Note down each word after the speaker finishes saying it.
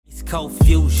cold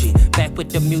fusion. Back with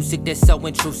the music that's so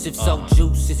intrusive, so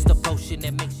juice. It's the potion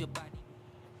that makes your body.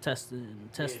 Testing.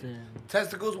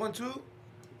 Testicles 1, 2. All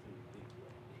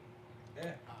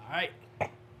right.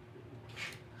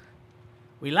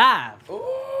 We live. Ooh.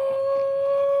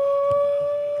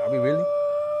 Are we really?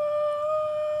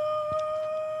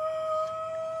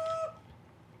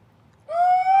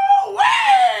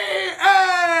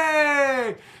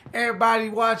 Hey! Everybody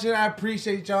watching, I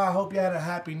appreciate y'all. I hope you had a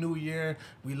happy new year.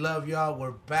 We love y'all.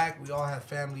 We're back. We all have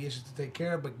family issues to take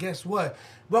care of. But guess what?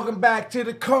 Welcome back to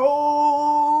the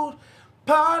Cold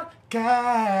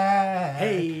Podcast.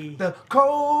 Hey. The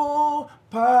Cold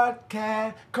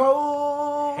Podcast.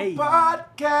 Cold Hey.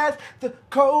 Podcast. The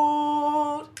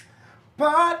Cold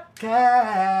Podcast.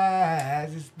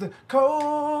 It's the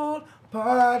Cold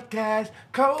Podcast.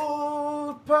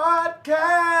 Cold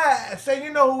Podcast. Say,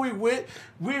 you know who we with.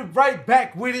 We're right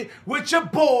back with it with your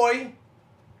boy.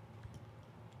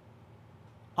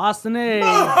 Austin A.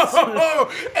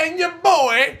 And your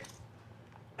boy.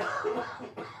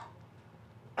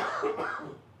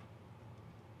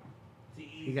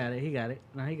 He got it.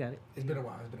 No, he got it. It's been a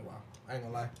while. I ain't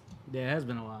gonna lie. Yeah, it has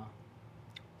been a while.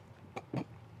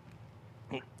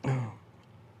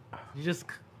 You just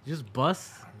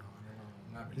bust. I don't know.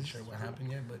 I'm not really sure what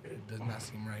happened yet, but it does not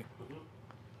seem right.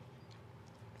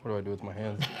 What do I do with my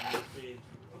hands?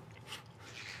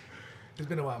 It's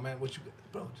been a while, man. What you,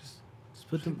 bro? Just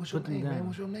Put them name, down. man?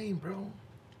 What's your name, bro?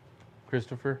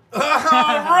 Christopher? All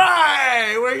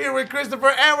right, we're here with Christopher,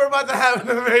 and we're about to have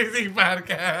an amazing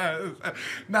podcast.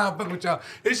 Nah, fuck with y'all.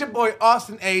 It's your boy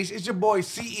Austin H. It's your boy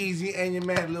C Easy, and your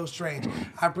man Lil Strange.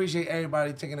 I appreciate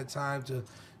everybody taking the time to,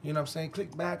 you know what I'm saying,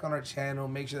 click back on our channel,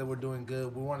 make sure that we're doing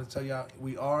good. We want to tell y'all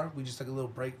we just took a little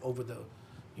break over the,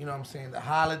 you know what I'm saying, the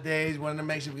holidays. We wanted to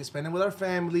make sure we can spend it with our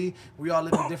family. We all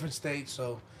live in different states,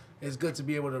 so it's good to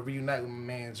be able to reunite with my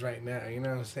mans right now. You know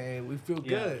what I'm saying? We feel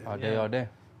good. All day.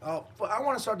 Oh, I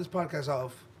want to start this podcast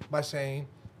off by saying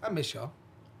I miss y'all.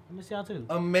 I miss y'all too.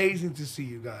 Amazing to see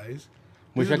you guys.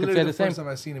 Wish This I is could literally say the the same. first time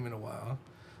I've seen him in a while.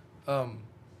 I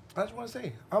just want to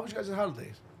say, how was you guys'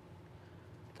 holidays?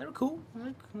 They were cool.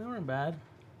 They weren't bad.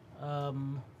 Yeah,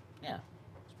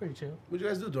 it's pretty chill. What you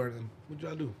guys do during them? What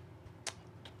y'all do?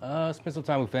 Spent some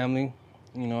time with family.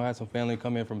 You know, had some family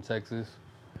come in from Texas.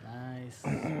 Nice.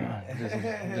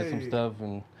 Did some stuff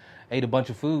and ate a bunch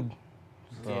of food.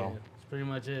 So Yeah, that's pretty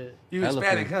much it. You Hella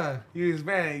Hispanic, food. huh? You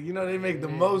Hispanic. You know they make the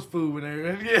most food when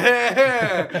they're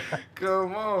yeah.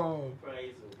 Come on.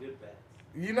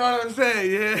 You know what I'm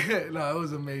saying? Yeah. No, it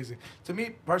was amazing. To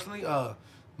me personally,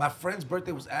 my friend's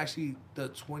birthday was actually the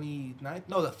 29th.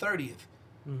 No, the 30th.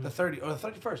 The 30th or the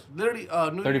 31st. Literally,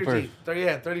 New 31st. Year's Eve.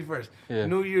 31st. Yeah.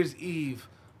 New Year's Eve.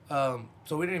 So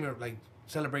we didn't even like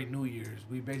celebrate New Year's.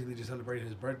 We basically just celebrated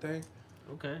his birthday.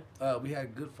 Okay. We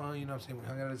had good fun, you know what I'm saying? We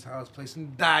hung out at his house, played some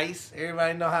dice.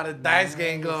 Everybody know how the dice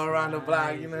game go around the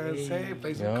block, you know what I'm saying?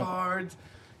 Play some cards.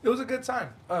 It was a good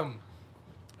time. And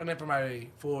then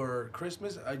for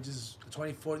Christmas, the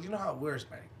 24th, you know how we're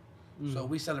Hispanic. So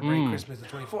we celebrate Christmas the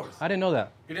 24th. I didn't know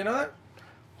that. You didn't know that?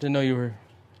 Didn't know you were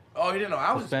Oh, you didn't know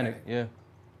I was Hispanic. Hispanic?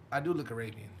 Yeah. I do look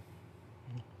Arabian.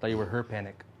 Thought you were her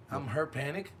panic. I'm her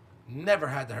panic. Never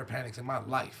had the her panics in my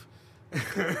life.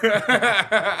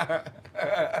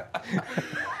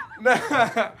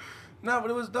 Nah, but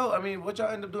it was dope. I mean, what y'all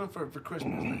end up doing for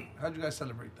Christmas? Like, how'd you guys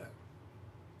celebrate that?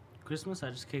 Christmas, I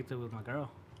just kicked it with my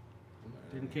girl.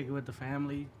 Didn't kick it with the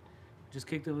family. Just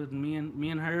kicked it with me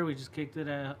and her. We just kicked it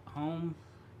at home.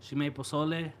 She made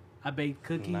pozole. I baked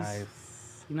cookies. Nice.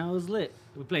 You know, it was lit.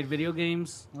 We played video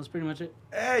games. That was pretty much it.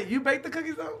 Hey, you baked the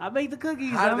cookies though? I baked the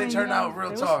cookies. How did they turn out,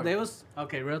 real talk?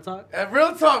 Okay, real talk.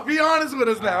 Real talk, be honest with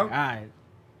us now. All right.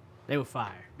 They were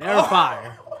fire. They were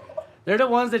fire. They're the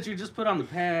ones that you just put on the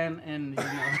pan and, you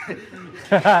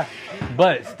know.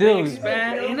 But still,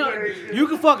 expand. You know, you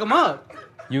can fuck them up.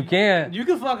 you can't. You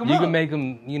can fuck them You up. can make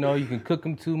them, you know, you can cook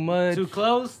them too much. Too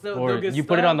close. Or they'll get you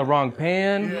put it stuck. on the wrong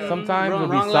pan. Yeah. Sometimes Wrong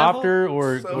it'll be level. softer,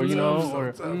 or So you know, tough,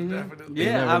 or so tough, definitely.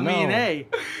 Yeah, never I mean, know. hey.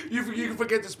 You can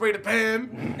forget to spray the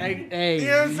pan. Hey, You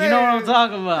know what I'm you know what I'm saying?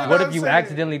 talking about. what I'm if you saying?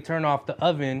 accidentally turn off the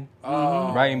oven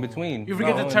right in between? You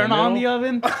forget know, to in turn on the middle?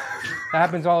 oven? That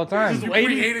happens all the time. You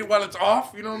preheat it while it's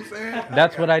off, you know what I'm saying?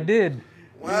 That's what I did.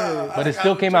 Wow. But it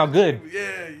still came out good.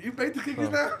 Yeah, you baked the cookies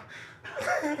now?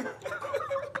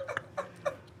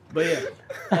 But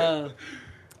yeah,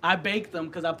 I baked them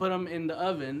because I put them in the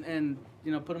oven and,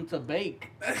 you know, put them to bake.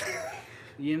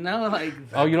 You know, like.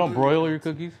 Oh, you don't broil your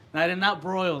cookies? I did not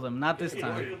broil them, not this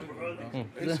time.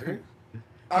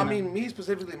 I mean, me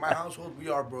specifically, my household, we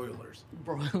are broilers.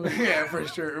 Yeah, for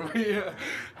sure. We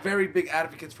very big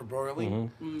advocates for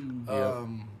broiling.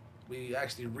 we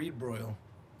actually rebroil.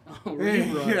 Oh,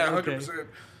 really, bro? Yeah, Okay. 100%.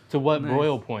 To what Nice.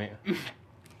 broil point?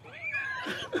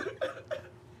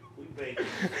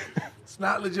 It's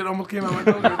not legit. Almost came out my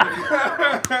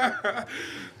nose.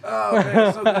 Oh man,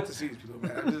 it's so good to see these people,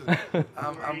 man.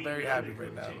 I'm very happy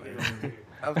right now, man.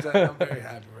 I'm very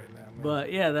happy right now, man.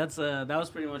 But yeah, that was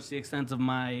pretty much the extent of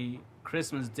my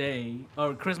Christmas Day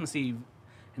or Christmas Eve,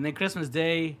 and then Christmas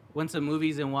Day went to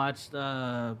movies and watched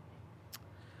the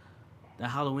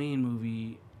Halloween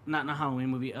movie, not Halloween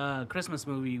movie, Christmas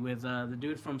movie with the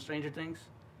dude from Stranger Things.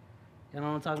 You know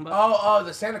what I'm talking about? Oh,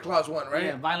 the Santa Claus one, right?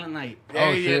 Yeah, Violent Night. There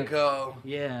Oh, you shit. go.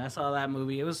 Yeah, I saw that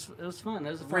movie. It was fun.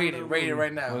 It was a fun Rated little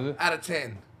right movie. now. Was it? Out of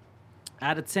 10.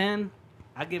 Out of 10,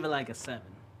 I give it like a 7.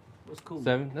 It was cool.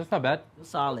 7. That's not bad. It was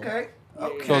solid. Okay.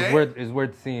 Okay. So it's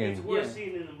worth seeing. It's worth Yeah.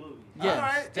 seeing in the movie. Yes, All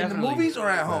right. In the definitely. movies or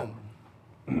at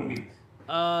home?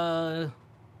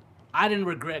 I didn't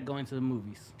regret going to the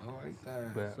movies, I like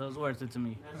that. But so it was worth it to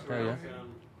me. That's Yeah, right.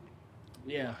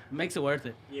 Yeah, it makes it worth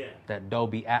it. Yeah. that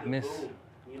Dolby Atmos. Boom.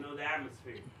 You know the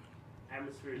atmosphere.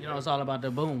 Atmosphere. You know, it's all about the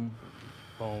boom.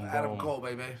 Boom, Adam boom. Cole,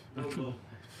 baby. Boom.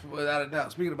 Without a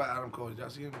doubt. Speaking about Adam Cole, did y'all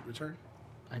see him return?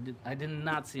 I did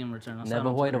not see him return. I saw him Never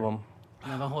on heard of Twitter. them.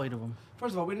 Never heard of him.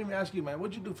 First of all, we didn't even ask you, man.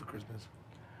 What'd you do for Christmas?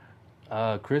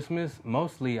 Christmas,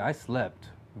 mostly I slept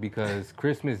because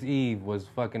Christmas Eve was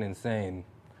fucking insane.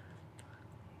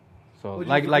 So What'd you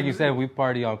like do for like you Christmas said, Eve? we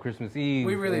party on Christmas Eve.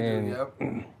 We really and- do, yep.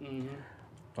 Mm-hmm.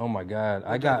 Oh my God,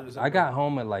 What'd y'all do to I got celebrate?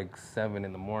 home at like 7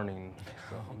 in the morning.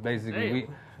 So basically,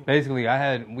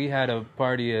 Damn. we had a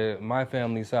party at my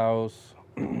family's house,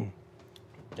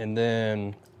 and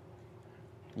then,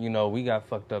 you know, we got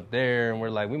fucked up there, and we're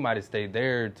like, we might have stayed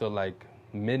there till like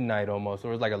midnight almost, or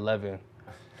it was like 11,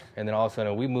 and then all of a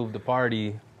sudden we moved the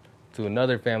party to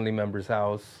another family member's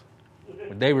house,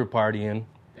 where they were partying.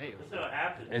 Damn. That's how it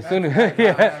happened. As soon as, That's how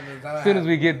it happens, that's how it as soon as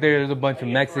we happens. get there, there's a bunch of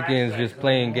Yeah, Mexicans flashbacks just going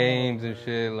playing on. games and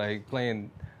shit, like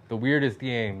playing the weirdest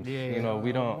games. Yeah. You know,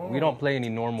 we don't play any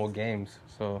normal games.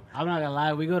 So, I'm not gonna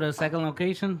lie. We go to a second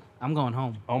location. I'm going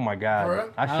home. oh my God, For real?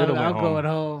 I should have went I'm going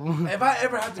home. home. If I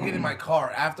ever have to get in my car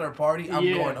after a party, I'm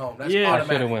Yeah. going home. That's Yeah. I automatic.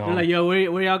 shoulda went They're home. like, yo,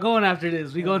 where y'all going after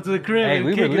this? We going to the crib. Hey, and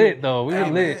we were kicking lit it. though. We were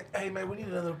Hey, lit. Man, hey man, we need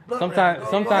another blunt.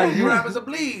 Sometimes you you- have us a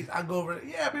bleed. I go over.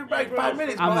 Yeah, I'll be back in 5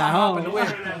 minutes. I'm boy. at I hop home. in the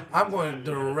whip. I'm going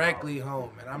directly home,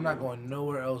 and I'm not going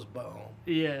nowhere else but home.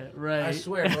 Yeah, right. I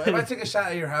swear, bro. If I take a shot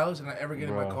at your house and I ever get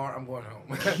in my Bro. car, I'm going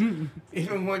home.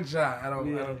 Even one shot, I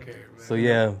don't care, man. So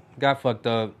yeah, got fucked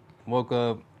up. Woke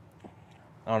up.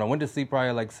 I don't know. Went to sleep probably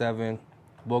at like 7.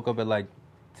 Woke up at like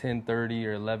 10:30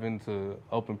 or 11 to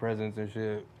open presents and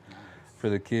shit for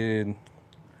the kid,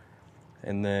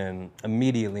 and then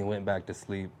immediately went back to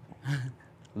sleep.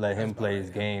 Let him play his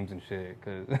games and shit.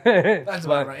 Cause That's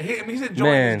about right. He's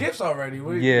enjoying Man. his gifts already. You know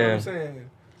what Yeah. I'm saying?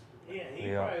 Yeah, he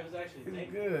Yeah. probably was actually He's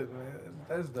thinking. good, man.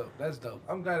 That's dope. That's dope.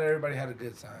 I'm glad everybody had a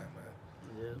good time,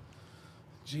 man. Yeah.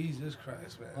 Jesus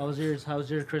Christ, man. How was yours? How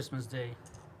was your Christmas day?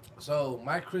 So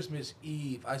my Christmas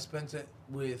Eve, I spent it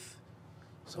with.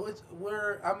 So it's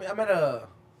where I'm at a.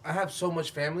 I have so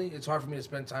much family. It's hard for me to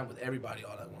spend time with everybody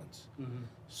all at once. Mm-hmm.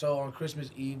 So on Christmas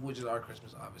Eve, which is our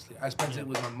Christmas, obviously, I spent it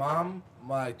with my mom,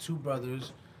 my 2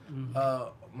 brothers,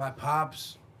 my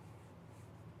pops.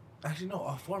 Actually,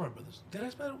 no, 4 of my brothers. Did I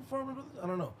spend it with 4 of my brothers? I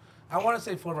don't know. I want to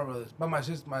say 4 of my brothers, but my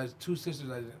 2 sisters,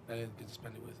 I didn't get to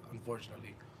spend it with,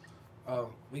 unfortunately.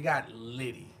 We got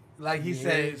litty. Like he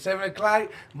said, 7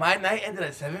 o'clock. My night ended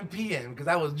at 7 p.m. because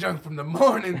I was drunk from the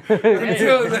morning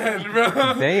until then, bro.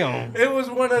 Damn. It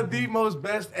was one of the most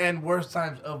best and worst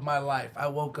times of my life. I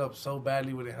woke up so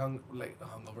badly with a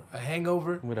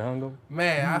hangover. With a hungover.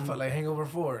 Man, I felt like Hangover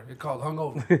 4. It's called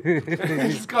Hungover.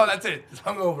 It's called, that's it. It's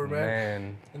Hungover, man.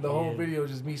 Man. And the whole video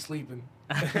is just me sleeping.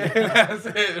 That's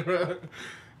it, bro.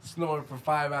 Snoring for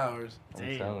 5 hours. I'm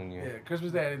Damn. telling you. Yeah,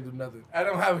 Christmas Day I didn't do nothing. I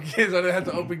don't have kids. I didn't have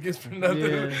to open gifts for nothing.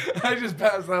 Yeah. I just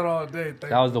passed out all day.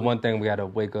 That was the one thing we had to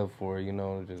wake up for, you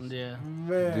know, just Yeah.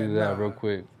 Man, do that nah. real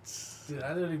quick. Dude,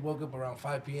 I literally woke up around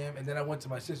 5 p.m. and then I went to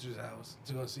my sister's house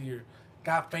to go see her.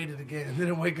 Got faded again and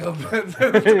didn't wake up. Bro,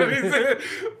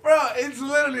 it's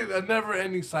literally a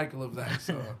never-ending cycle of that.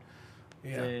 So,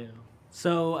 yeah. Damn.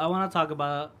 So I want to talk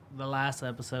about the last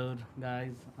episode,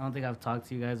 guys. I don't think I've talked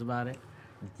to you guys about it.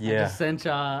 I Yeah. just sent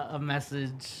y'all a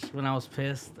message when I was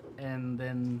pissed, and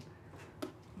then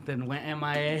went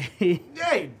MIA.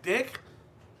 Yeah, you dick.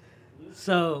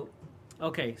 So,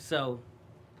 okay, so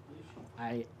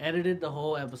I edited the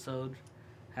whole episode,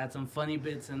 had some funny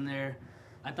bits in there.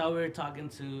 I thought we were talking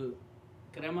to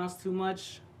Cremas too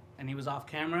much, and he was off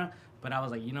camera, but I was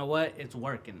like, you know what? It's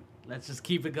working. Let's just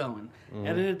keep it going.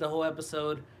 Edited the whole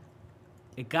episode.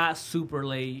 It got super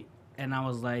late, and I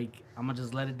was like, I'm gonna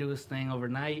just let it do its thing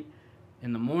overnight.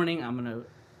 In the morning, I'm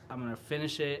gonna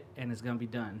finish it, and it's gonna be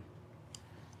done.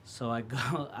 So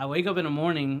I wake up in the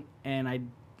morning, and I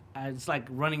it's like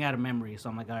running out of memory. So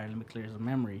I'm like, all right, let me clear some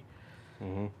memory.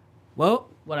 Mm-hmm. Well,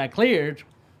 what I cleared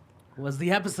was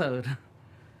the episode.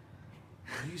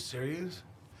 Are you serious?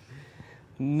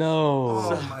 No.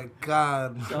 Oh my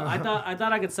God. So I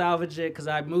thought I could salvage it because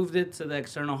I moved it to the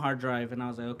external hard drive, and I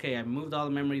was like, okay, I moved all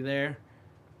the memory there.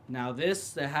 Now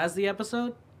this that has the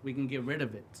episode, we can get rid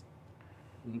of it.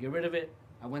 We can get rid of it.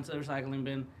 I went to the recycling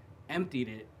bin, emptied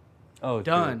it. Oh,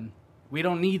 Done. shit. We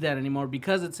don't need that anymore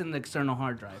because it's in the external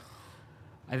hard drive.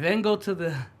 I then go to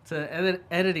the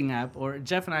editing app, or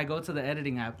Jeff and I go to the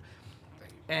editing app,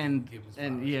 and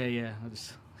yeah.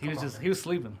 He was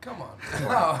sleeping. Come on.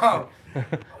 Oh,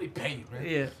 we pay you, man.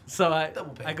 Yeah. So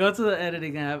Double pay. I go to the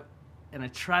editing app, and I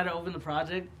try to open the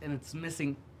project, and it's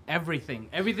missing everything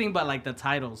but like the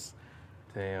titles.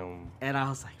 Damn. And I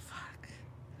was like, fuck.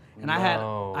 And No.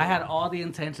 I had all the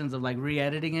intentions of like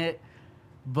re-editing it,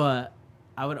 but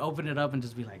I would open it up and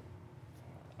just be like,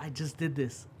 I just did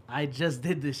this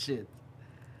shit.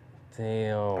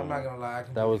 Damn. I'm not gonna lie.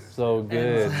 That was so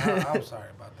good. I'm sorry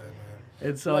about that, man.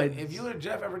 And so Look, if you and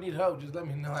Jeff ever need help, just let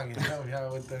me know. I can help you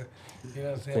out with the, you know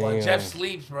what I'm saying? While Damn. Jeff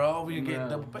sleeps, bro, we getting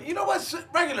double pay. You know what?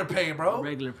 Regular pay, bro.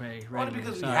 regular pay. Only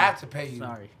because Sorry. we have to pay you.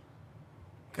 Sorry.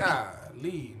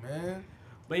 Golly, man.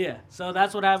 But yeah, so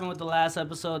that's what happened with the last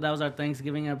episode. That was our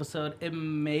Thanksgiving episode. It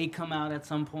may come out at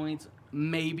some point.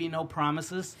 Maybe, no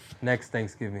promises. Next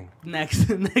Thanksgiving. Next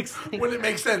thing. When it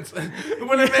makes sense. When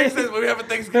it makes sense, when we have a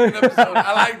Thanksgiving episode.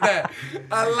 I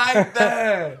like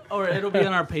that. Or it'll be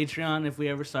on our Patreon if we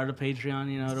ever start a Patreon.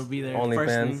 You know, it'll be there.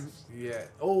 OnlyFans. First thing. Yeah.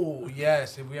 Oh,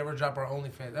 yes. If we ever drop our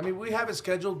OnlyFans. I mean, we have it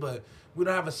scheduled, but we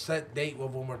don't have a set date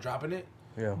of when we're dropping it.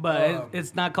 Yeah. But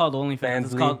it's not called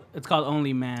OnlyFans. Fansly. It's called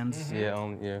OnlyMans. Mm-hmm.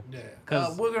 Yeah. Yeah. Yeah.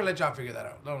 'Cause- We're going to let y'all figure that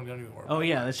out. Don't even worry. Oh about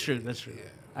yeah, it. that's true. That's true.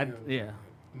 Yeah. Yeah.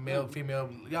 Male, female,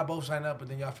 y'all both sign up, and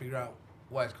then y'all figure out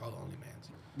why it's called OnlyFans.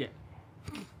 Yeah.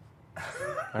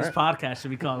 All This right. podcast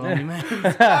should be called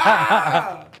OnlyMans.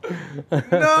 Ah!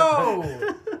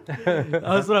 No!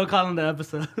 That's what I'm calling the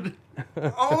episode.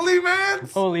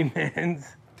 OnlyMans? OnlyFans.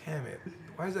 Damn it.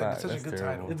 Why is that Fuck, such a that's good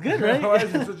terrible. title? It's good, right? Why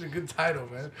is it such a good title,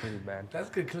 man? Pretty bad. That's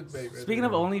good clickbait, right Speaking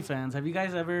of there. OnlyFans, have you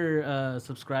guys ever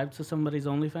subscribed to somebody's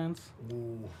OnlyFans?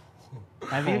 Ooh.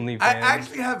 Have you? OnlyFans. I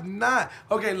actually have not.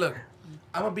 Okay, look.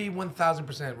 I'm going to be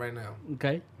 1,000% right now.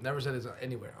 Okay. Never said this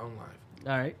anywhere on live.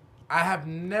 All right. I have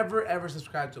never, ever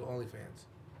subscribed to OnlyFans.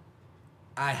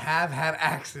 I have had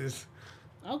access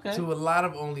Okay. to a lot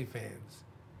of OnlyFans.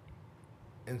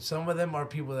 And some of them are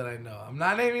people that I know. I'm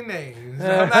not naming names.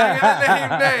 I'm not going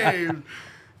to name names.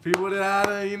 People that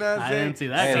I, you know what I'm I saying? didn't see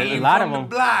that. Hey, Same there's a lot from of the them.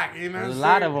 block, you know what There's I'm a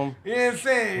lot saying? of them. You know what I'm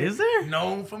saying? Is there?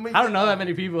 Known from I don't know that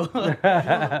many people.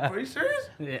 Are you serious?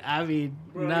 Yeah, I mean,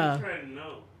 Bro, nah. you trying to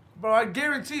know. Bro, I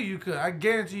guarantee you could. I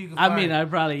guarantee you could I find mean, I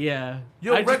probably, yeah.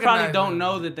 You'll I just probably recognize don't them.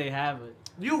 know that they have it.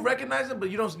 You recognize them, but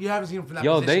you haven't seen them from that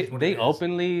Yo, position. they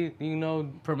openly, you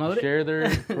know, Promote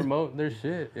it? promote their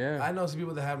shit. Yeah. I know some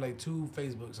people that have like 2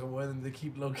 Facebooks, so one of them they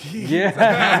keep low key.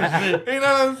 Yeah. You know what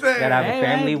I'm saying? Gotta have Hey, a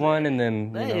family man. one, and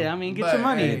then you Hey, know. I mean, get But, your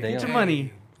money. hey, Get your hey.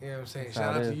 money. You know what I'm saying? That's Shout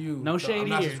how out it to is. you. No shade I'm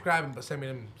not here. subscribing, but send me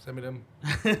them.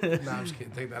 Nah, I'm just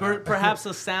kidding. Take that out. Perhaps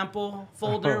a sample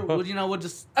folder. We'll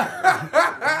just,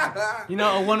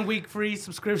 a 1 week free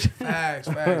subscription. Facts.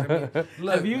 I mean,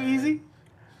 look, Have you, man. Easy?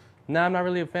 Nah, I'm not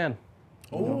really a fan.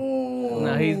 Ooh.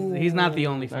 No, he's not the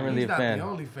only Not fan. really He's a not fan. the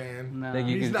only fan. No. Like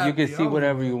He's you not can the see only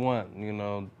whatever one. you want, you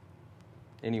know,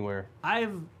 anywhere.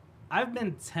 I've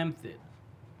been tempted.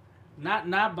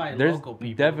 Not by There's local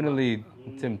people. definitely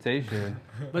temptation.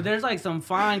 But there's like some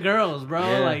fine girls, bro.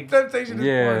 Yeah. Like Temptation is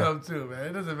Yeah. Pornhub too, man.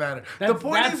 It doesn't matter.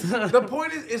 That's- The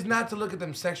point is not to look at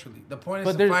them sexually. The point is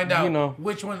But to there's- find out you know.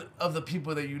 which one of the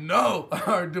people that you know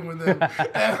are doing them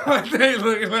and what they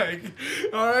look like.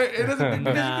 All right, it doesn't. Because you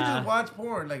can Nah. just watch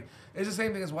porn. Like it's the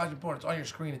same thing as watching porn. It's on your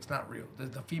screen. It's not real.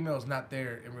 The female is not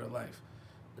there in real life.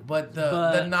 But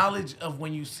the knowledge of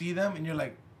when you see them and you're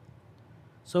like,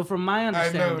 so from my know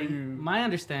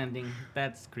understanding, you.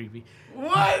 that's creepy.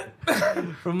 what?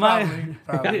 From my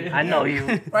Probably. I know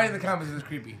you. Write in the comments if it's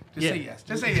creepy. Just say Yeah. yes.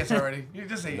 Just say yes already. You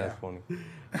just say yes.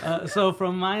 That's funny. So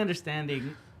from my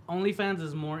understanding, OnlyFans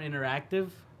is more interactive.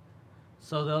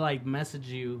 So they'll like message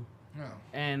you No.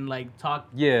 and like talk,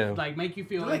 Yeah. like make you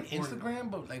feel Like like Instagram,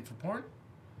 but like for porn?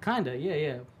 Kinda,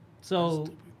 yeah. So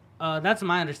that's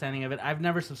my understanding of it. I've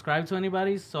never subscribed to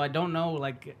anybody's, so I don't know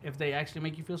like if they actually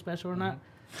make you feel special or not.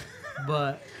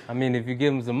 But I mean, if you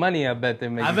give them some money, I bet they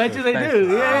make. I you bet feel you they special.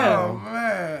 do. Yeah. Oh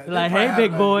man. Yeah. They Like, probably hey, have,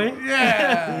 big like- boy.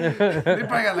 Yeah. They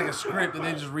probably got like a script that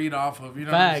they just read off of. You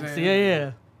know what I'm Facts. saying?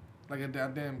 Yeah. Like a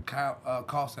damn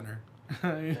call center.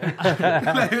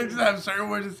 Like, they just have certain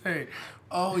words to say.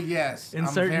 Oh, yes.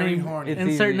 Insert I'm very name. horny.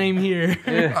 Insert easy. name here.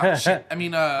 Oh, shit. I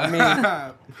mean,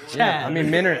 Yeah, Chad. I mean,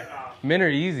 men are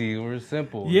easy. We're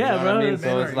simple. Yeah, you know bro, What I mean? it's-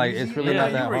 So Men it's are like easy? it's really Yeah, not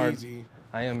you that were hard. easy.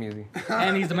 I am easy,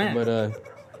 And he's the man. but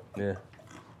yeah,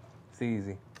 it's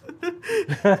easy.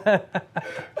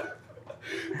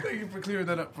 Thank you for clearing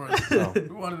that up for us. So, We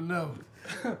wanted to know.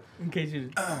 In case you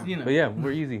know. but yeah,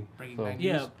 we're easy. Breaking So, down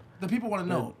Yeah. news. The people want to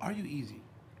know, are you easy?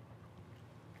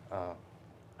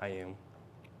 I am.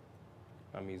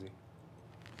 I'm easy.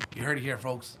 You heard it here,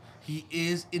 folks. He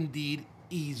is indeed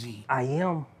easy. I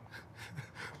am.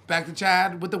 Back to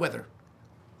Chad with the weather.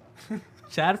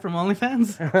 Chad from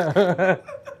OnlyFans.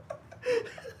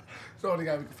 It's the only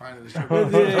guy we can find in the show.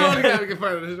 It's the only guy we can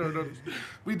find in the show. Notice.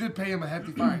 We did pay him a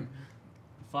hefty fine.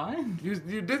 Fine.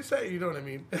 You did say, you know what I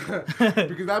mean?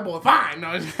 Because that boy, fine.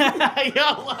 No,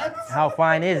 Yo, what? How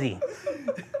fine is he?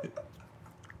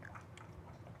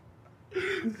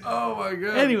 oh my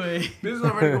God. Anyway. This is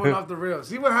already going off the rails.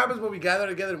 See what happens when we gather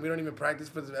together and we don't even practice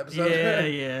for this episode? Yeah,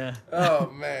 yeah. Oh,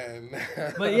 man.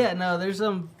 But yeah, no, there's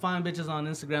some fine bitches on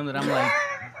Instagram that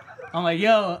I'm like,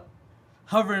 yo,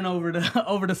 hovering over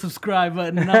the subscribe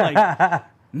button, and I'm like,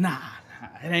 nah,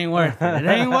 it ain't worth it. It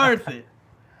ain't worth it.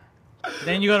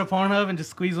 Then you go to Pornhub and just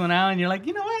squeeze one out, and you're like,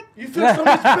 you know what? You feel so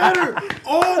much better.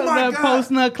 Oh, my That God.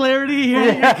 post-nut clarity,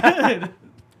 you're good.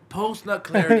 Post-nut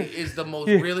clarity is the most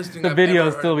realist thing The I've video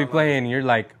ever heard still in be my life. playing. You're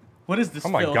like, What is this? oh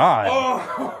my filth? God.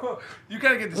 Oh, you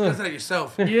gotta get disgusted at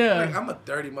yourself. Yeah. Like, I'm a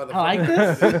dirty motherfucker. I like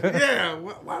this. Yeah.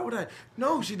 Why would I?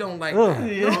 No, she don't like Ugh.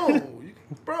 that. Yeah. No,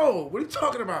 bro. What are you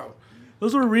talking about?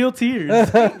 Those were real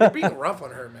tears. You're being rough on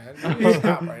her, man. You need to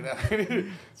stop right now.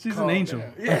 She's Calm an angel.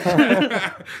 down.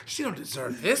 Yeah. She don't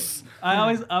deserve this. I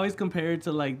always compare it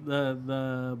to like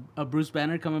the Bruce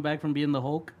Banner coming back from being the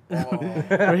Hulk, Oh.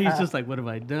 where he's just like, what have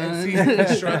I And done? sees the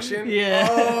destruction. Yeah.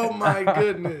 Oh my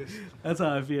goodness. That's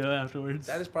how I feel afterwards.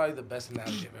 That is probably the best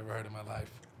analogy I've ever heard in my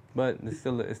life. But it's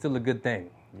still a good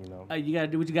thing, you know. You gotta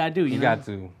do what you gotta do. You know? got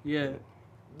to. Yeah.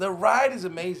 The ride is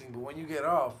amazing, but when you get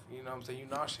off, you know what I'm saying, you're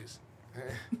nauseous.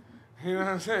 You know what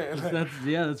I'm saying? Like,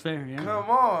 That's fair. Yeah. come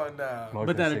on now. Motion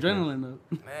But that sickness. adrenaline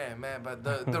though. Man, but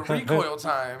the recoil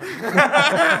time.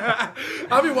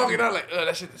 I'll be walking out like, ugh,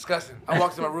 that shit disgusting. I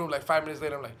walk to my room like 5 minutes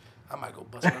later, I'm like, I might go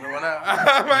bust another one out.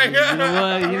 I'm like, You know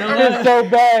what? You know It's what? so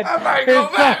bad. I might go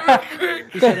back real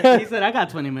quick. He said I got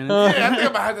 20 minutes. Yeah, I think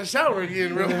I'm gonna have to shower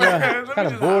again real fast. Let me Kind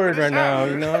of just hop in bored the right now, shower.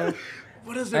 you know.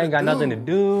 What is I it? ain't got nothing to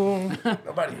do.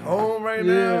 Nobody home right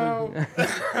Yeah.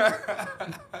 now.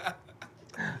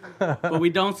 But we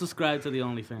don't subscribe to the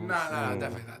OnlyFans. Nah,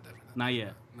 definitely not. Not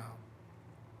yet. No.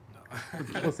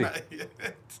 We'll see. Not yet.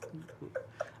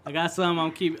 I got some.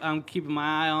 I'm keeping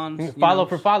my eye on. you Follow know.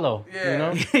 for follow. Yeah. You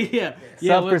know. yeah. Sub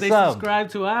Well, for if they sub. subscribe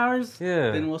to ours,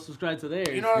 Yeah. then we'll subscribe to theirs.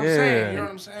 You know what I'm Yeah. saying? You know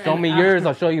what I'm saying? Show me And yours,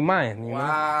 I'll show you mine. You know.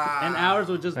 Wow. And ours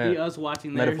will just be Yeah. us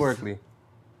watching theirs. Metaphorically.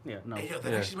 Yeah. No. Hey, yo,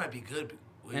 that Yeah. actually might be good.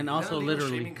 Wait, And is also that illegal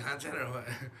literally. streaming content or what?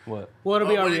 What? Well, it'll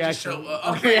be our when it just reaction. show-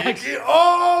 Our okay. reaction.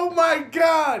 Oh my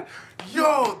God.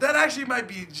 Yo, that actually might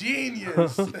be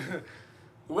genius.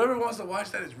 Whoever wants to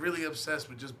watch that is really obsessed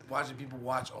with just watching people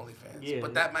watch OnlyFans. Yeah.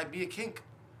 But that might be a kink.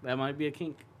 That might be a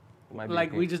kink. Might be Like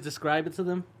pink. we just describe it to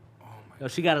them. Oh my Yo,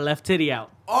 she got a left titty out.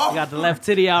 Oh. She got the left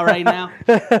titty out right now.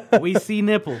 We see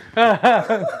nipple.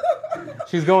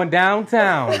 She's going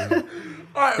downtown.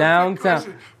 All right, Downtown. quick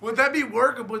question. Would that be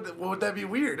work or would that be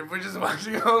weird if we're just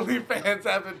watching OnlyFans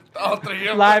happen all three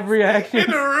of us Live reaction. in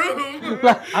the room?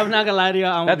 I'm not gonna lie to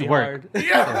y'all. I'm gonna That's be work. hard.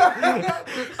 Yeah.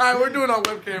 All right, we're doing it on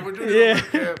webcam. We're doing it Yeah. on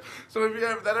webcam. So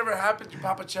if that ever happens, you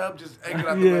pop a chub, just exit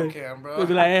out the Yeah. webcam, bro. We'll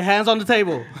be like, hey, hands on the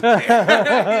table.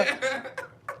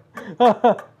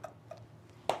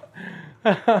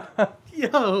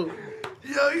 Yo,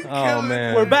 Yo, you Oh, killing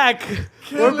man. it. we're back.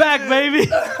 We're back, baby.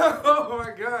 Oh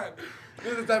my God.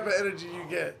 This is the type of energy you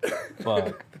get.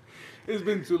 Fuck. It's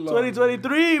been too long.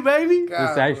 2023, baby. God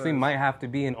This actually bless. might have to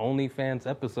be an OnlyFans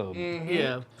episode.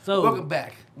 Yeah. So Welcome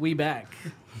back. we back.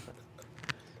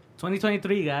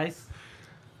 2023, guys.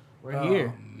 We're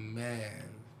here. Oh, man.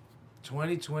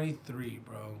 2023,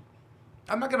 bro.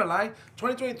 I'm not going to lie.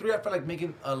 2023, I feel like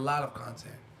making a lot of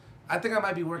content. I think I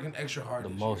might be working extra hard The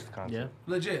this most year. content.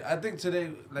 Yeah. Legit. I think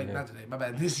today, like, Yeah. not today, my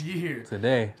bad, this year.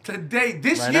 Today.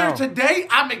 This Right year, now. today,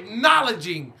 I'm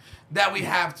acknowledging that we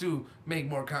have to make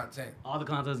more content. All the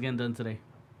content's getting done today.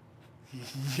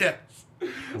 Yes.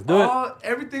 Let's do it.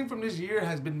 Everything from this year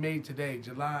has been made today.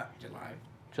 July.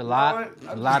 Gelato. You know what?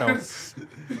 A lot of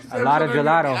I'm gonna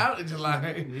gelato. get out in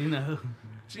July. You know.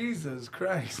 Jesus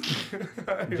Christ.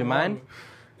 Jemima?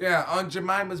 Yeah, on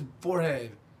Jemima's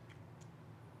forehead.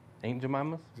 Ain't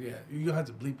Jemima's? Yeah, you gonna have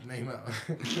to bleep the name out.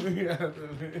 Yeah.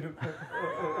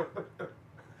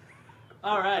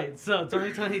 All right, so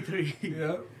 2023.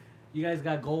 Yeah. You guys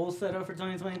got goals set up for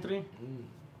 2023?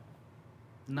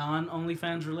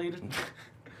 Non-OnlyFans related?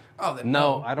 Oh, then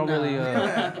No, I don't really.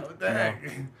 Yeah, what the no. heck?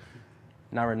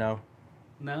 Not right now.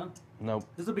 No? Nope.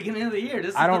 This is the beginning of the year. This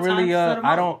is I don't the time really. to set 'em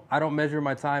up. I don't measure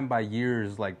my time by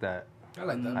years like that. I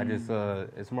like that. I just.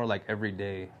 It's more like every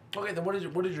day. Okay, then what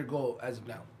is your goal as of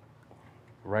now?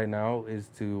 Right now is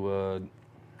to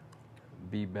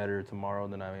be better tomorrow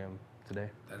than I am today.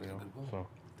 That's you a know? good goal. So.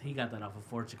 He got that off of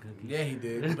fortune cookie. Yeah, he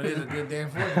did. But it's a good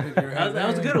damn fortune cookie. Right That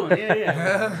was a good one. Yeah,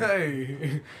 yeah.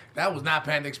 Hey, that was not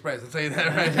Panda Express. I'll tell you that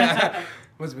right now.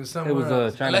 Must have been somewhere It was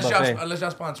else. China Buffet. Unless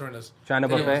y'all sponsoring us. China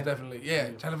Then It was Buffet? definitely,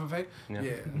 yeah. China Buffet? Yeah.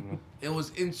 Yeah. It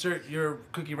was insert your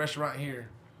cookie restaurant here.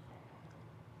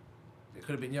 It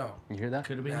could have been y'all. You hear that?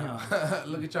 Could have been y'all.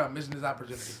 Look at y'all missing this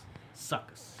opportunity.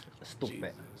 Suckers. Stupid.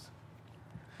 Jesus.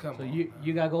 Come So on.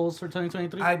 you got goals for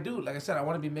 2023? I do. Like I said, I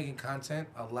want to be making content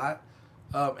a lot,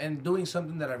 and doing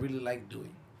something that I really like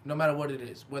doing, no matter what it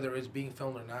is, whether it's being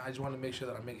filmed or not. I just want to make sure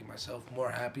that I'm making myself more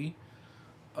happy.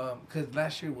 Because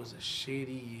last year was a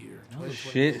shitty year. That was a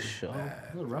 2020 shit was show. bad.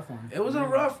 It was a rough one. It was a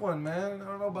rough one, man. I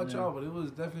don't know about Yeah. y'all, but it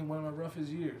was definitely one of my roughest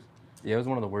years. Yeah, it was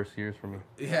one of the worst years for me.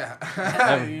 Yeah.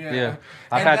 Ever. Yeah.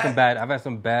 I've And had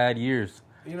some bad years.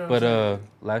 You know what But I'm saying?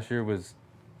 last year was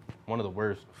one of the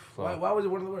worst. So Why was it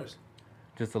one of the worst?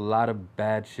 just a lot of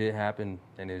bad shit happened,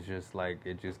 and it's just like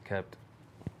it just kept.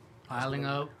 Piling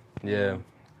up. Yeah.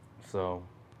 So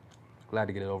glad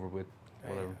to get it over with.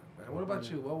 Whatever. Man, what about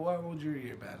you? Why was your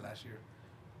year bad last year?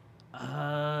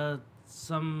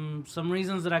 Some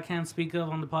reasons that I can't speak of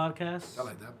on the podcast. I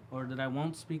like that. Or that I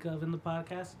won't speak of in the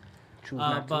podcast. Choose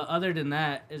not But to. other than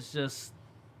that, it's just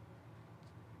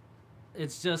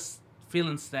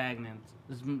feeling stagnant.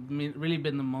 It's really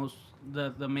been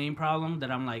the main problem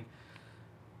that I'm like,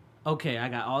 okay, I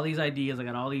got all these ideas, I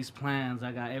got all these plans,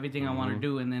 I got everything I want to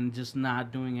do, and then just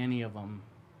not doing any of them.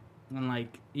 And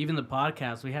like even the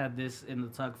podcast, we had this in the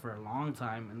tuck for a long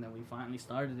time, and then we finally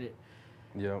started it.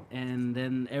 Yeah. And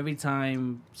then every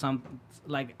time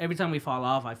we fall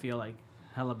off, I feel like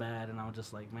hella bad, and I'm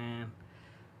just like, man,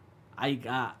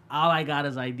 all I got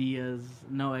is ideas,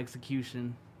 no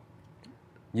execution.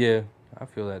 Yeah, I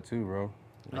feel that too, bro.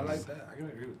 I like that. I can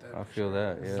agree with that. I for feel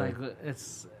sure. that. It's Yeah. like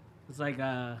it's like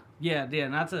yeah,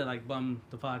 not to like bum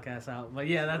the podcast out, but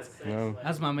yeah, No.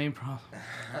 that's my main problem.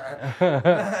 All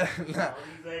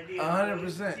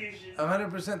these ideas, 100%.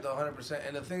 100% though, 100%.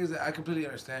 And the thing is that I completely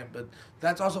understand, but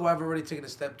that's also why I've already taken a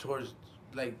step towards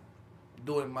like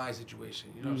doing my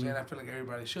situation. You know what I'm saying? I feel like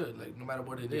everybody should, like no matter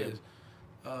what it is.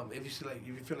 If you feel like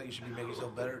you should be making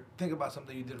yourself better, think about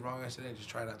something you did wrong yesterday and just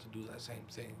try not to do that same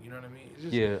thing. You know what I mean? It's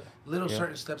just Yeah. little Yeah.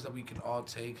 certain steps that we can all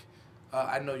take.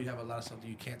 I know you have a lot of stuff that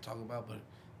you can't talk about, but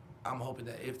I'm hoping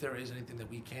that if there is anything that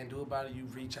we can do about it, you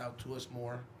reach out to us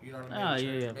more. You know what I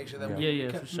mean? Yeah. Make sure that Yeah. we Yeah,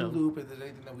 kept for in sure. the loop if there's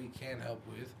anything that we can help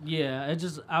with. Yeah,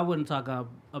 I wouldn't talk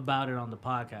about it on the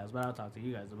podcast, but I'll talk to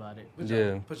you guys about it. Put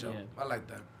Yeah. Put Yeah. I like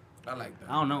that. I like that.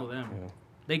 I don't know them. Yeah.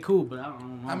 They cool, but I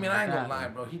don't know. I mean, I ain't about gonna that. lie,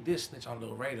 bro. He did snitch on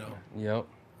Lil Ray, though. Yep.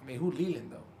 I mean, who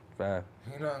Leland, though? Bad.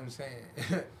 You know what I'm saying?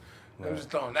 I'm Right.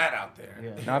 just throwing that out there.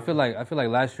 Yeah. Now I feel like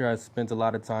last year I spent a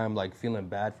lot of time like feeling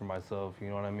bad for myself. You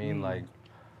know what I mean? Like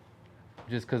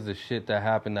just because the shit that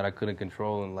happened that I couldn't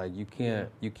control, and like you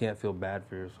can't feel bad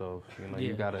for yourself. You know,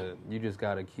 Yeah. you just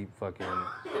gotta keep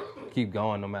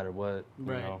going no matter what. You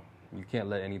Right. know, you can't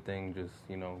let anything just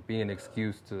be an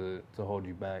excuse to hold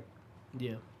you back.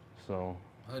 Yeah. Oh, So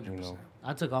 100%.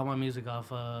 I took all my music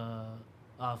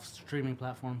off streaming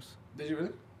platforms. Did you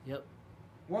really? Yep.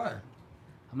 Why?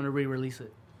 I'm gonna re-release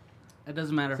it. It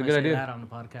doesn't matter It's if a I good say idea. that on the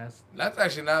podcast. That's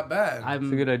actually not bad.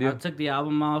 It's a good idea. I took the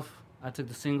album off. I took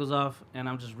the singles off, and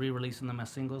I'm just re-releasing them as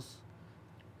singles,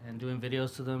 and doing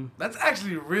videos to them. That's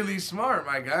actually really smart,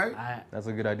 my guy. That's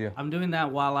a good idea. I'm doing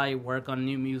that while I work on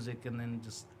new music, and then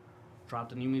just drop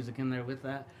the new music in there with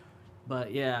that.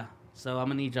 But yeah, so I'm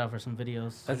gonna need y'all for some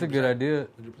videos. That's a good idea.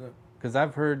 100%. Cause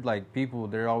I've heard like people,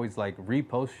 they're always like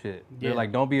repost shit. They're Yeah.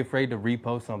 like, don't be afraid to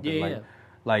repost something. Yeah, like, yeah.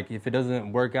 like if it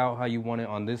doesn't work out how you want it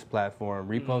on this platform,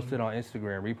 repost it on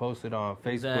Instagram, repost it on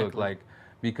Facebook. Exactly. Like,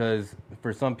 because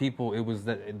for some people, it was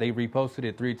that they reposted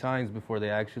it 3 times before they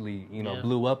actually, Yeah.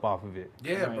 blew up off of it.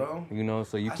 Yeah, Right. bro.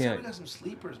 So you I said we can't, got some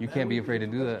sleepers, you man. can't be We afraid to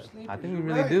got do that. some I sleepers. think we You're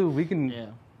really right. do. We can. Yeah.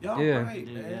 Y'all Yeah. right,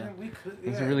 Dude, man. yeah. We could.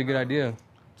 It's yeah, a really good bro. idea.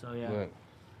 So yeah. But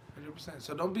 100%.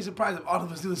 So don't be surprised if all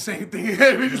of us do the same thing.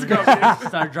 We just go.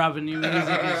 Start dropping new music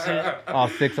and shit. All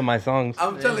 6 of my songs.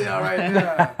 I'm telling y'all right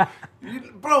now.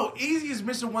 Bro, Easy is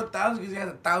missing 1,000 because he has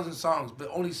 1,000 songs, but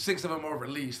only 6 of them are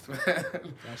released.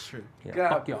 That's true. Yeah, God,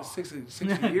 fuck y'all. 6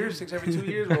 years, 6 every 2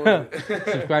 years. What was it?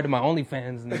 Subscribe to my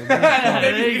OnlyFans.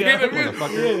 There you go.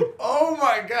 Motherfucker. Oh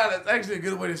my God, that's actually a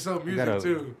good way to sell music gotta-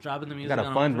 too. Dropping the You music. gotta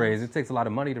on fundraise. It takes a lot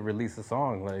of money to release a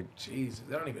song, like Jesus,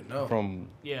 they don't even know. from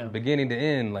Yeah. beginning to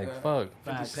end. Like fuck.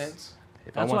 50 Facts. cents.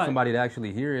 If I That's want why- somebody to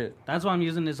actually hear it, That's why I'm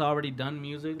using this already done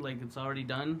music. Like it's already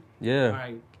done. yeah. All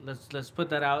right, let's put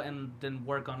that out and then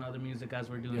work on other music as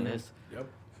we're doing this. Yep.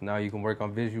 So now you can work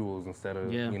on visuals instead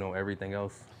of Yeah. everything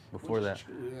else before Which that. is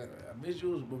true, yeah.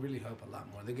 Visuals will really help a lot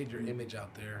more. They get your image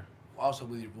out there, also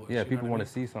with your voice. Yeah, you know people what I want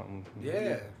to see something. mean?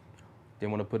 Yeah. They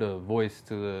want to put a voice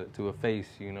to a face,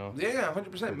 you know. Yeah,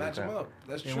 100%. Match them that. up.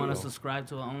 That's They true. want to subscribe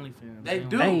to an OnlyFans. They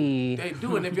do. Hey. They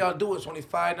do. And if y'all do, it's only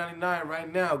 $5.99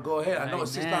 right now. Go ahead. I know Right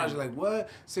it's $6. now. You're like, what?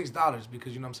 $6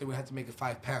 because, you know what I'm saying, we have to make it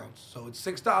 5 pounds. So it's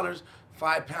 $6,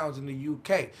 5 pounds in the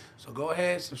UK. So go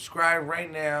ahead, subscribe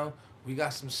right now. We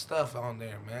got some stuff on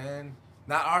there, man.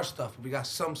 Not our stuff, but we got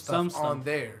some stuff Some stuff. on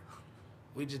there.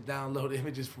 We just download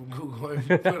images from Google and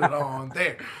we put it on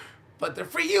there. But they're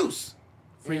free use.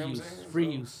 Free You know what I'm use. saying? Free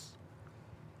So- use.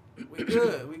 We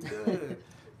good. We good.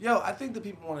 Yo, I think the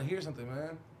people want to hear something,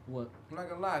 man. What? I'm not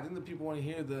gonna lie. I think the people want to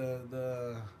hear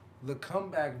the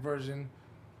comeback version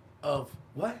of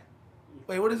what?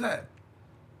 Wait, what is that?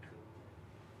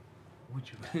 Would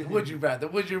you rather? Would you rather?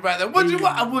 Would you rather? Would you?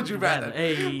 Would you rather?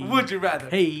 Hey. Would you rather?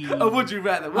 Hey. Would you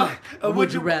rather? What?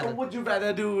 Would you rather? Would you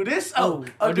rather do this? Oh,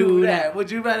 Or do that?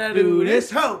 Would you rather do this?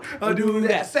 Ho, or do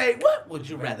that? Say what? Would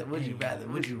you rather? Would you rather?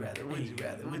 Would you rather? Would you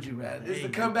rather? Would you rather? It's the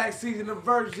comeback season, the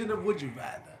version of Would You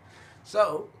Rather.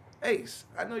 So, Ace,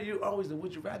 I know you're always the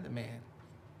Would You Rather man.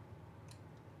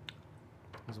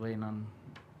 I was waiting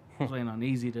on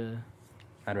Easy to.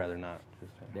 I'd rather not.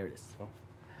 There it is. So,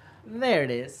 There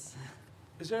it is.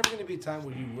 Is there ever going to be a time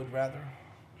where you would rather?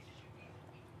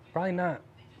 probably not.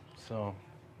 So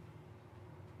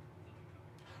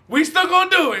We still gonna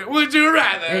do it. Would you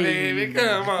rather, Hey. baby?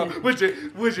 Come on. Would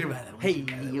you rather? Hey,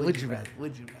 Would you rather?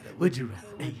 Would you rather? Would you rather?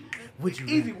 Hey, would you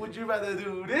Easy. Would you rather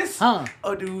do this Huh.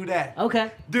 or do that?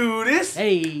 Okay. Do this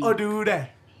Hey. or do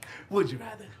that? Would you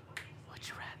rather? Would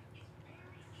you rather?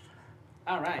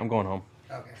 All right. I'm going home.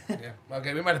 Okay. Yeah.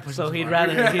 Okay. We might have pushed. So him too he'd hard.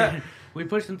 rather. We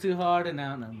pushed him too hard, and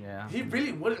now, yeah. He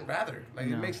really wouldn't rather. Like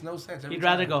No. it makes no sense. every He'd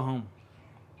rather time. go home.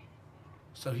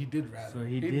 So he did rather. So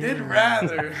he did did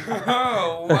rather.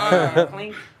 Oh wow.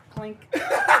 Clink, clink. There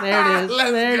it is.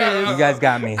 Let's there go. it You is. guys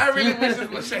got me. I really wish this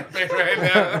was champagne right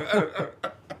now.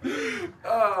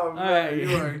 Oh man, right.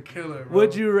 you are a killer, bro.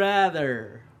 Would you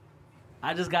rather?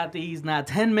 I just got these not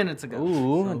 10 minutes ago.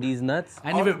 Ooh, So these nuts.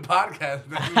 I On didn't the even, podcast.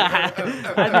 I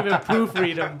didn't even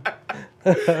proofread them.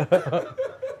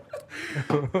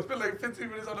 It's been like 15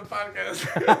 minutes on the podcast.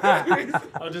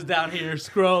 I was just down here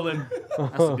scrolling.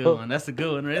 That's a good one. That's a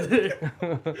good one right there.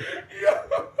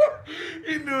 Yo,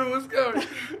 he knew it was coming.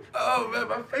 Oh man,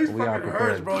 my face We are fucking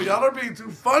hurts, prepared. bro. Y'all are being too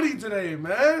funny today,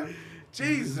 man.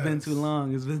 Jesus. It's been too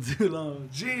long. It's been too long.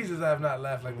 Jesus, I have not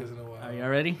laughed like this in a while. Are y'all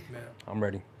ready? Yeah. I'm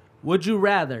ready. Would you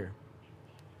rather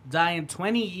die in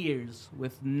 20 years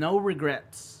with no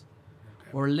regrets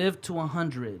or live to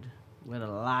 100 with a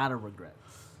lot of regrets?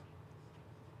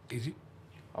 Easy.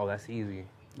 Oh, that's easy.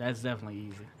 That's definitely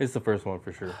easy. It's the first one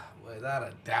for sure. Without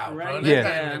a doubt, bro. Right. That's Yeah.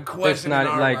 not even a It's question in not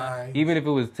our like mind. even if it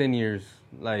was 10 years,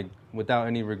 like without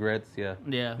any regrets. Yeah.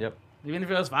 Yeah. Yep. Even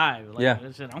if it was 5. Like, Yeah.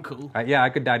 that shit, I'm cool. I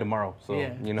could die tomorrow. So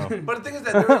Yeah. you know. But the thing is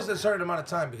that there is a certain amount of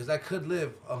time because I could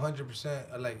live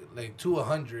 100%, like to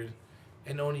 100,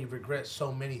 and only regret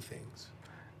so many things.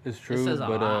 It's true, says a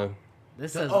but lot.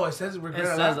 This says, Oh, it says it regret.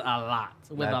 says a a lot? lot.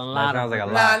 With That- a that lot sounds of like a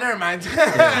regrets. lot. Nah, never mind.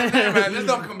 Never mind. Let's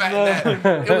don't come back to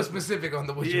that. It was specific on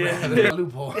the would you Yeah. rather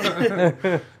loophole.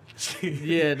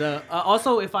 Yeah.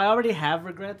 Also, if I already have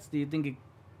regrets, do you think it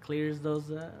clears those?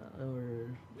 Or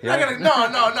You're not gonna,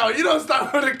 no. You don't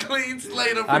start with a clean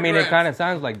slate of regrets. I mean, it kind of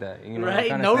sounds like that. You know, it right?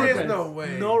 kinda No sounds There's like- regrets. no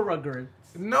way. No regrets.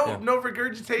 No, Yeah. no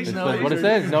regurgitation. No That's what it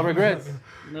says. No regrets.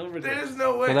 No regrets. There's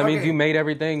no way. So that means Okay. you made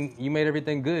everything. You made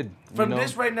everything good. From you know?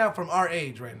 this right now, from our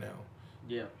age right now,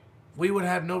 Yeah. we would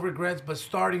have no regrets. But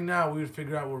starting now, we would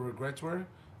figure out what regrets were.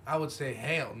 I would say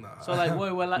hell no. So like,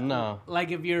 wait, like, No.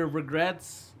 like if your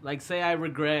regrets, like say I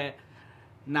regret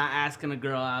not asking a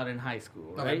girl out in high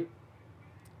school, Okay. right?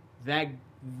 That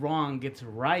wrong gets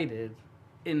righted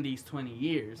in these 20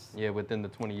 years. Yeah, within the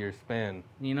 20-year span,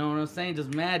 You know what I'm saying?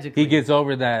 Just magically. he gets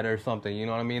over that or something. You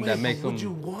know what I mean? Wait, that makes but would him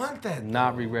you want that?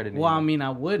 not though? regret it. Well, I anymore. mean, I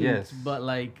wouldn't, Yes. but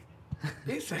like,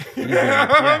 He said, Yeah.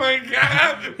 oh my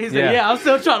God. He said, "Yeah, I'm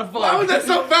still trying to fuck." Why was that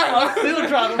so I'm fast? still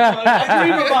trying to fuck. I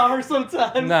dream about her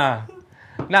sometimes. Nah,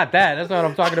 not that. That's not what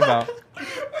I'm talking about. I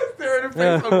stared at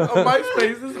her face on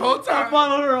MySpace this whole I time.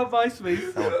 follow her on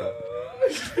MySpace.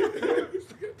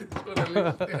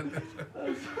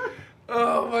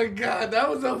 Oh my God, that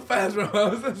was so fast, bro.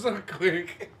 That was so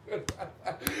quick.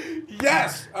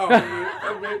 Yes. Oh,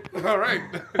 okay. All right.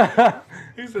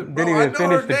 He said, bro, Didn't I even know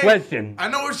finish her the name. question. I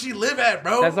know where she live at,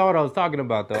 bro. That's all what I was talking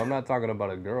about, though. I'm not talking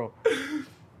about a girl.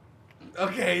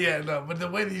 Okay, yeah, no, but the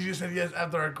way that you just said yes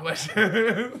after our question.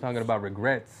 I'm talking about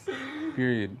regrets.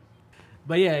 Period.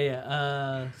 But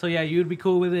yeah. So yeah, you'd be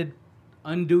cool with it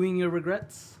undoing your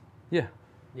regrets? Yeah.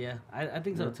 Yeah, I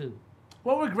think so too.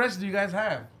 What regrets do you guys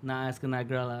have? Not asking that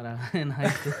girl out in high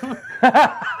school.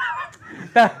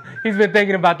 He's been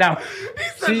thinking about that one. He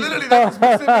said literally that's a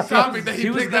specific topic that he She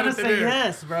was picked out gonna of thin say air.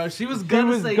 yes, bro. She was He gonna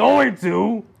was say going yes.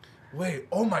 to. Wait,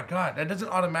 oh my God, that doesn't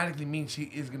automatically mean she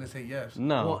is gonna say yes.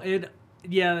 No.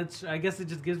 Well, I guess it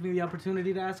just gives me the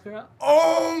opportunity to ask her out.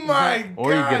 Oh my God.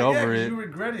 Or you get over yeah, 'cause it. You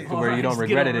regret it. To where you don't Just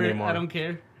get regret it over anymore. I don't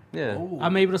care. Yeah. Oh.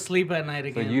 I'm able to sleep at night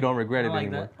So again. you don't regret I it like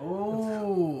anymore. that.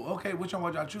 Oh, okay. Which one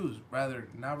would y'all choose? Rather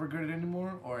not regret it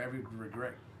anymore, or every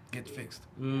regret gets fixed?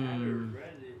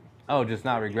 Oh, just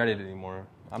not regret it anymore.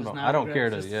 Just not I don't regret care it,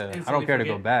 to. just Yeah. I instantly don't care to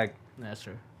go forget. back. That's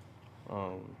true.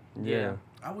 Yeah.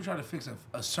 I would try to fix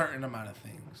a certain amount of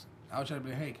things. I would try to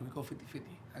be, hey, can we go 50-50?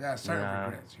 I got certain Nah.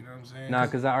 regrets. You know what I'm saying? Nah,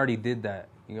 cause I already did that.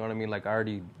 You know what I mean? Like I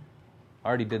already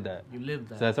did that. You lived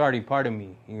that. So that's already part of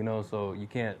me. You know, so you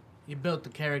can't. You built the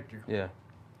character. Yeah.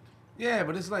 Yeah,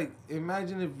 but it's like,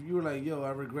 imagine if you were like, yo, I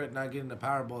regret not getting the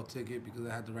Powerball ticket because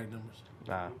I had the right numbers.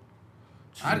 Nah.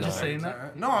 I just just saying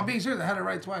that? No, I'm being serious. I had it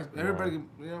right twice. Everybody, can,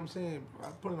 you know what I'm saying? I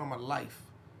put it on my life.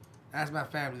 Ask my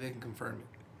family; they can confirm it.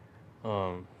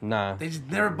 Nah. They just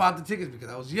never bought the tickets because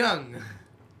I was young.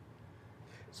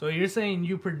 So you're saying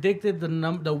you predicted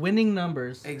the winning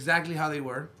numbers, Exactly how they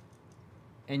were.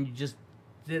 and you just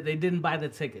they didn't buy the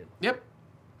ticket. Yep.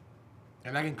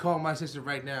 And I can call my sister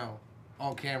right now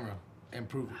on camera and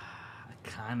prove it. I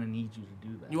kind of need you to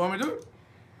do that. You want me to do it?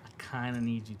 I kind of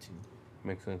need you to.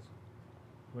 Makes sense.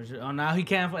 Oh, now he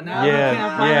can't find. Now Yeah, he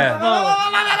can't find yeah. his phone.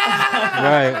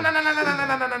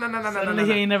 Suddenly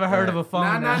he ain't never heard of a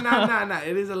phone. Nah.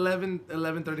 It is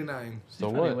 11:39. So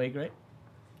Probably what? awake, right?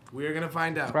 We're gonna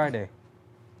find out. Friday.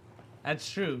 That's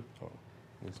true. Let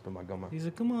me spit my gum out. He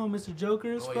said, "Come on, Mr.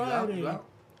 Joker, it's Oh, you out? Friday." You out?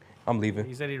 I'm He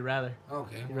leaving. said he'd rather.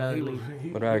 Okay. He'd rather leave.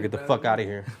 I'd rather get the fuck out of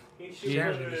here.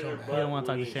 Sharon's gonna be so mad. He don't want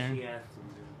to talk to Sharon. Please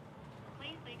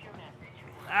leave your message.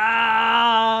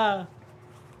 Ah!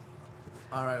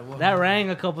 All right. Well, That rang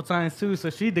a couple times too, so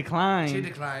she declined. She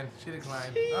declined.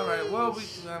 All right. Well,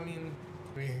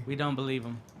 We don't believe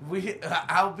him.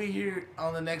 I'll be here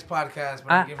on the next podcast.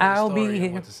 But give her the I'll be story of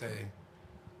here. what to say.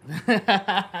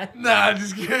 Nah,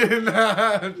 just kidding.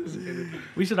 Nah, just kidding.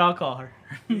 We should all call her.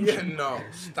 Yeah, no,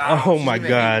 stop. Oh She's my gonna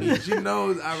God. hate me. She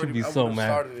knows I already. be I so would've mad.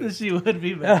 started it. She would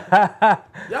be mad.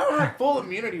 Y'all have full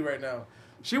immunity right now.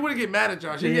 She wouldn't get mad at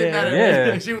y'all. She'd Yeah. get mad at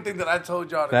Yeah. me. She would think that I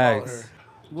told y'all to Facts. call her.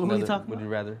 What were you talking Would about? you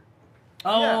rather?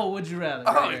 Oh, Yeah. would you rather?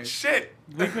 Oh Right. shit!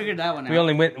 We figured that one out.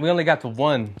 We only got to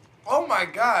one. Oh my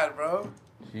God, bro!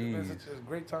 It's Jeez. been such a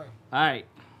great time. All right.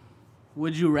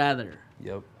 Would you rather?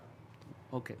 Yep.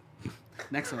 Okay.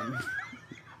 Next one.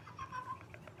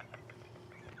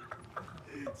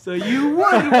 So you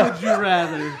would you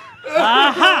rather?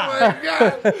 Oh my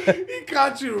God! He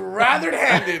caught you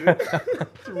rather-handed.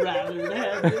 Rather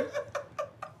than.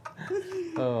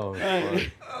 Oh.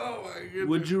 Alright. Oh my goodness.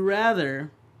 Would you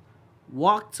rather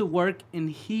walk to work in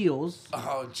heels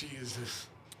Oh Jesus!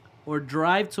 or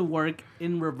drive to work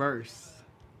in reverse?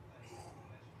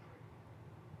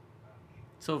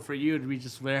 So for you, it'd be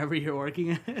just wherever you're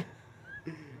working at?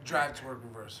 Drive to work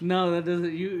reverse. No, that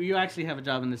doesn't. You actually have a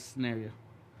job in this scenario.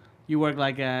 You work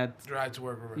like at. Drive to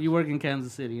work reverse. You work in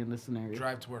Kansas City in this scenario.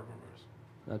 Drive to work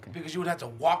reverse. Okay. Because you would have to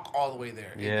walk all the way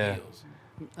there Yeah. in heels.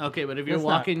 Okay, but if you're That's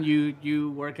not- walking,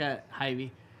 you work at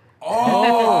Hy-Vee.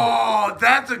 Oh,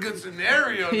 that's a good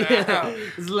scenario now. Yeah,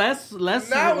 it's less.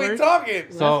 Now we work.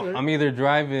 talking. So right. I'm either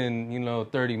driving,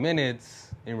 30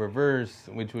 minutes in reverse,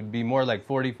 which would be more like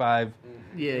 45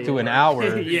 Yeah, to yeah. an hour.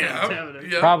 Yeah, Yep, definitely.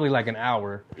 yep. Probably like an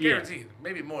hour. Guaranteed.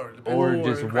 Maybe more. depending Or on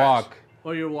just the crash. walk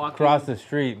Or you're walking. across the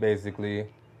street, basically,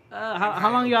 How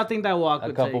long y'all think that walk a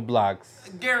would couple take? blocks.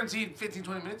 Guaranteed 15,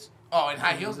 20 minutes. Oh, in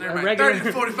high heels, they're A right. regular- 30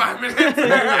 to 45 minutes. And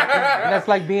that's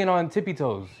like being on tippy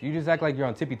toes. You just act like you're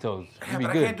on tippy toes. Yeah, You'd be but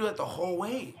I can't good. do it the whole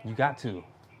way. You got to.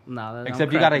 No, that, Except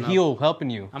I'm you got a cramping up. heel helping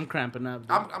you. I'm cramping up.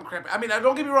 Dude. I'm cramping. I mean,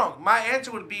 don't get me wrong. My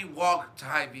answer would be walk to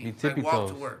high V. Be tippy Like walk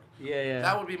toes. to work. Yeah.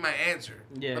 That would be my answer.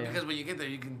 Yeah, But yeah. because when you get there,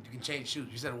 you can change shoes.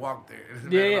 You said walk there. It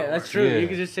doesn't Yeah, matter yeah, about that's work. true. Yeah. You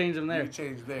can just change them there. You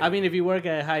change there. I mean, if you work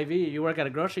at Hy-Vee, you work at a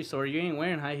grocery store, you ain't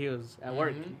wearing high heels at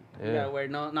work. You Yeah. gotta wear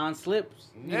non-slips.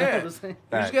 You know Yeah. what I'm saying? You just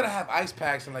Facts. gotta have ice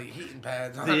packs and like heating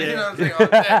pads. On, Yeah. You know what I'm saying? On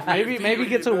deck for your feet Maybe when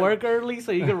get to you're work early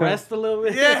so you can rest a little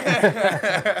bit.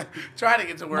 Yeah. Try to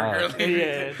get to work early.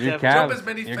 Yeah. Your Jump as calves,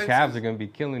 many your fences. calves are gonna be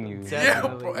killing you. Yeah,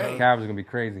 Definitely, bro. bro. Hey. Calves are gonna be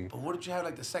crazy. But what if you have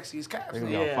like the sexiest calves? They're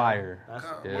gonna though? be on fire. That's,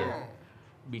 Come Yeah. on.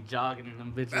 Be jogging in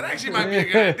them bitches. That actually might be a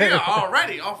good idea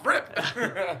already, off rip.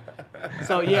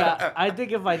 So yeah, I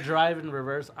think if I drive in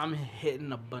reverse, I'm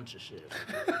hitting a bunch of shit.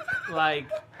 Like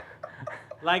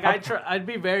I'd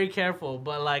be very careful,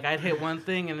 but like I'd hit one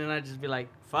thing and then I'd just be like,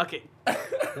 fuck it.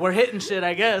 We're hitting shit,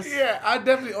 I guess. Yeah, I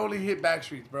definitely only hit back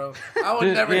streets, bro. I would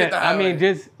Just- never hit the I highway.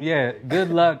 mean, good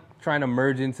luck trying to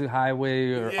merge into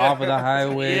highway or Yeah. off of the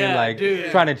highway, Yeah, like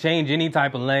dude. trying to change any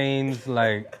type of lanes,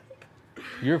 like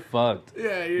you're fucked.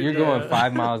 yeah, You're done. going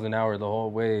 5 miles an hour the whole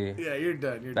way. Yeah, you're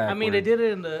done. You're Back- done. I mean, they did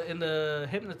it in the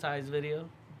hypnotized video.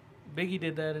 Biggie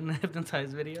did that in the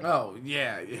hypnotized video. Oh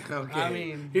yeah, okay. I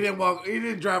mean- he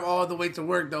didn't drive all the way to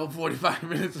work though. 45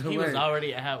 minutes away. He was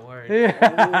already at work.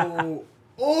 Oh,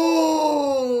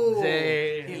 oh!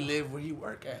 Damn. He lived where he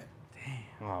work at,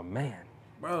 Oh man.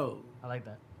 bro. I like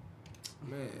that.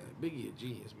 Man, Biggie a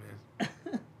genius, man.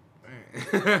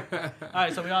 All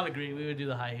right, so we all agree we would do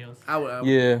the high heels. I would.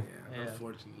 Yeah. Yeah.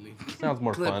 Unfortunately, Sounds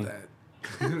more clip fun.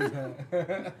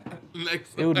 that.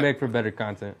 Next. It would make for better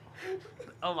content.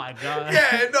 Oh my god.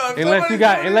 Yeah, no. If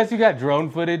Unless you got drone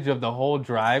footage of the whole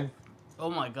drive. Oh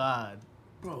my god.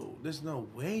 Bro, there's no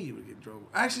way you would get drone.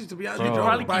 Actually, to be honest, Bro, the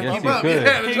drone would probably yes, keep you up. could.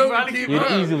 Yeah, the He'd drone would probably keep You'd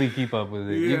up. easily keep up with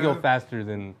it. You go Yeah. faster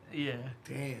than. Yeah.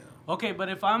 Damn. Okay, but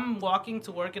if I'm walking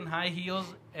to work in high heels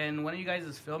and one of you guys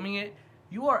is filming it,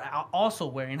 you are also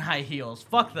wearing high heels.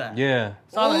 Fuck that. Yeah.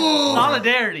 Ooh.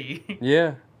 Solidarity.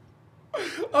 Yeah.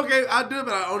 Okay, I'll do it,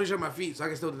 but I only show my feet, so I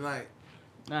can still deny it.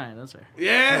 All right, that's fair.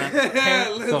 Yeah.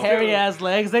 Let's So- go. Hairy ass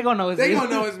legs, they gonna know it's They me. gonna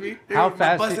know it's me. How My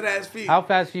fast? busted ass feet. How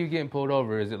fast are you getting pulled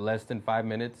over? Is it less than 5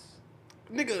 minutes?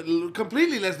 Nigga,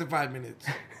 completely less than 5 minutes.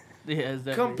 Yeah, it's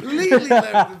definitely, Completely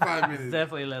less than 5 minutes. it's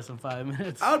definitely less than 5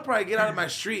 minutes. I would probably get out of my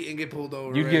street and get pulled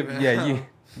over. You right get now.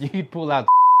 you'd pull out.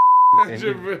 and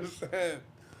get 100%.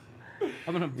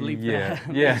 I'm gonna bleep Yeah,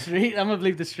 that. yeah. The street. I'm gonna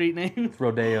bleep the street name.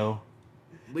 rodeo,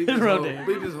 Bleep this, whole, Rodeo.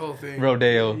 bleep this whole thing.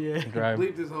 rodeo Yeah. drive.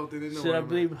 Bleep this whole thing. They know Should I where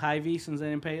I'm bleep Hy-Vee since they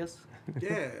didn't pay us? at.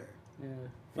 Yeah. Yeah.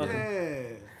 Fuck 'em. Yeah.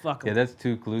 Fuck 'em. Yeah, that's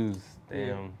 2 clues.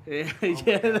 Damn. Yeah,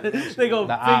 yeah. They go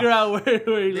The figure ops. out where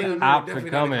he They lives. don't Ops are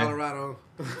definitely not in coming. Colorado.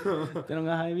 They don't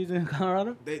got Hy-Vees in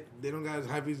Colorado? they don't got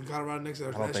high fees in Colorado next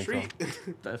to don't that think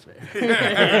street. That's fair.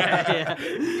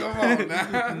 Come on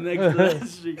now. Next to that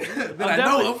street. I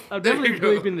know of. I'm There definitely you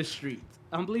go. bleeping the streets.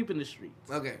 I'm bleeping the streets.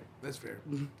 Okay, that's fair.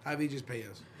 High V just pay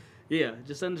us. Yeah,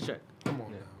 just send a check. Come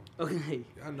on now. Okay.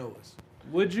 I know us.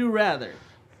 Would you rather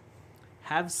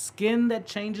have skin that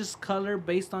changes color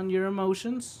based on your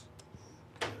emotions,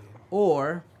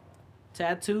 or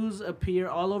tattoos appear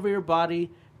all over your body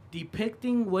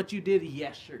depicting what you did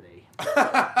yesterday?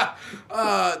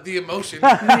 The emotion.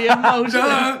 The emotion.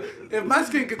 Duh. If my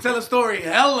skin could tell a story,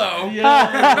 hello.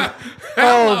 Yeah.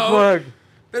 Oh fuck!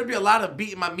 There'd be a lot of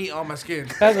beating my meat on my skin.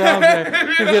 That's what I'm saying.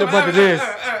 You get a bunch of this.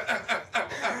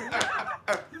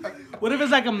 What if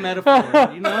it's like a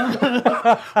metaphor? You know,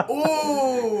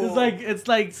 Ooh. it's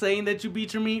like saying that you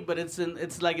beat your meat, but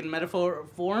it's like in metaphor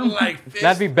form. like fist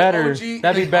That'd be better. emoji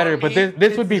That'd be better. on But me.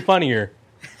 this would be funnier.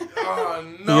 Oh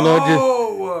no. You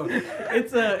know,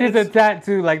 it's It's a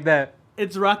tattoo like that.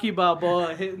 it's Rocky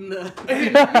Balboa hitting the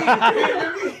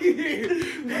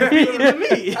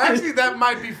me. Actually, that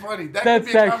might be funny. That That's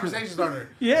could be a actually- conversation starter.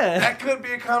 Yeah. That could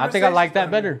be a conversation. I think I like that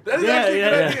starter. better. That is Yeah, actually a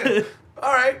yeah, good idea.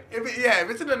 All right. If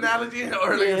it's an analogy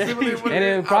or like a simile, And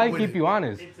it'll I'm probably with keep it. you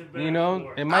honest. It's a better You know,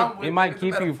 metaphor. it I'm might with it might it. It's a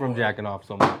keep you from metaphor. jacking off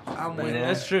so much. I'm with Yeah, it.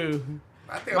 that's true.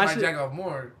 I think My I might shit- jack off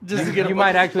more. Just to get You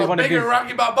might actually A want to bigger do.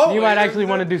 Rocky Balboa. You might actually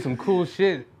want to do some cool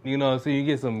shit. You know, so you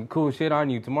get some cool shit on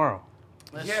you tomorrow.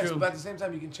 That's Yes, true. but at the same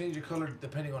time, you can change your color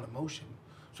depending on emotion.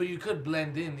 So you could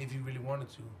blend in if you really wanted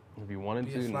to. If you wanted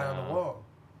Be to, a fly on the nah, wall.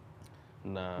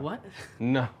 nah, What?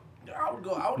 no. I would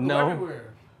go No.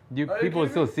 everywhere. You Are you people would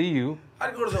kidding still see you.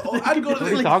 I'd go to the. I'd go to What are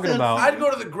you the. talking about? I'd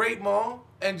go to the Great Mall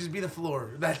and just be the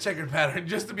floor. That checkered pattern,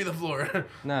 just to be the floor.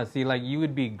 Nah, see, like you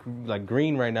would be like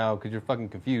green right now because you're fucking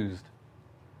confused.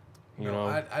 You No,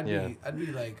 know? I'd yeah. be. I'd be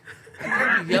like.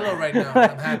 I'd be yellow right now.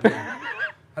 I'm happy.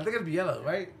 I think I'd be yellow,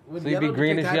 right? Would So you'd be yellow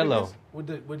greenish depict yellow.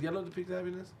 happiness? Would yellow depict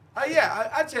happiness? Yeah,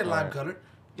 I'd say lime Alright. color.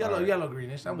 Yellow, Alright. yellow,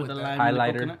 greenish. I'm with the that. lime and the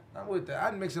Highlighter. coconut? I'm with that.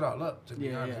 I'd mix it all up, to be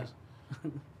Yeah, honest.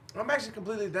 I'm actually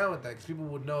completely down with that because people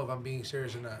would know if I'm being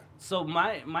serious or not. So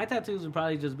my tattoos would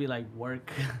probably just be like work,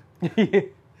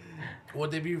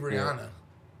 Would they be Rihanna?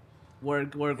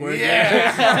 work.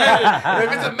 Yeah.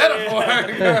 If it's a metaphor.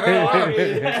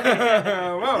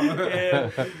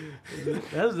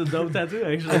 That was a dope tattoo,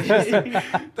 actually.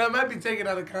 That might be taken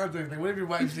out of context. Like, what if your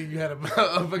wife said you had a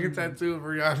fucking tattoo of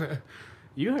Rihanna?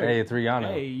 You heard? Hey, it's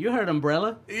Rihanna. Hey, you heard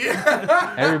Umbrella?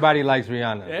 Yeah. Everybody likes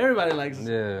Rihanna. Everybody likes.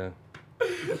 Yeah.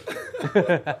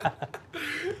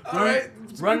 All right.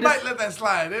 Run we this- might let that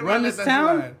slide. They might Run let this that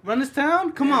town? slide. Run this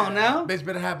town? Come on now. Bitch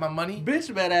better have my money.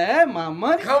 Bitch better have my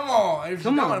money. Come on. If she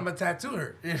Come don't, on. I'm going to tattoo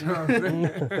her. You know what I'm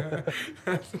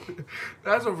saying?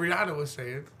 That's what Rihanna was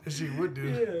saying. She would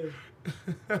do.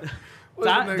 What's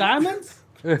the next- Diamonds?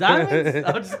 Diamonds?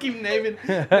 I'll just keep naming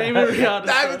Rihanna.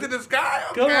 Diamonds in the sky?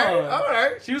 Okay. Come on. All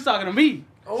right. She was talking to me.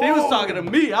 She was talking to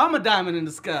me. I'm a diamond in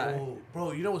the sky. Oh,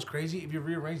 bro, you know what's crazy? If you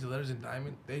rearrange the letters in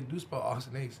diamond, they do spell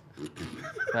Austin Ace.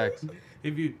 Facts.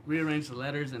 If you rearrange the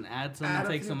letters and add some and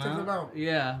take some take them out. out.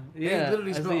 Yeah. They Yeah.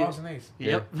 literally I spell see it. Austin Ace.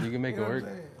 Yep. Yeah, you can make You it know what work.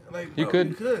 I'm saying? Like, You bro, could.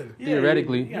 You could. Yeah,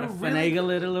 Theoretically. You gotta You really-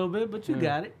 finagle it a little bit, but you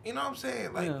got it. You know what I'm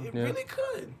saying? Like, Yeah. it Yeah. really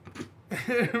could.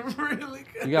 It really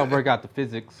could. You gotta work out the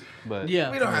physics, but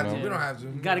Yeah. We don't have You to. know. We don't have to.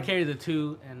 You gotta carry the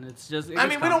two, and it's just. I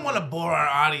mean, we don't want to bore our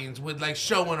audience with like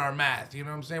showing our math. You know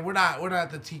what I'm saying? We're not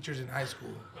the teachers in high school.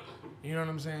 You know what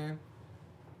I'm saying?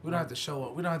 We don't have to show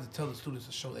up. We don't have to tell the students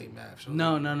to show their math. Show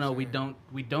No, them, no, you know no. what We I'm saying? don't.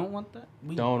 We don't want that.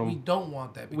 We Don't. don't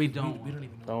want that. We because don't We don't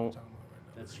even know what we're Don't. talking about right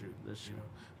now. That's true. That's true.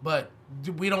 But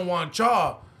we don't want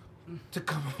y'all to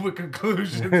come up with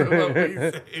conclusions of what we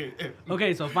say.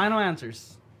 Okay, so final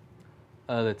answers.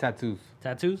 the tattoos.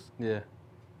 Tattoos? Yeah.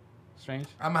 Strange.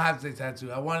 I'm gonna have to say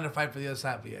tattoo. I wanted to fight for the other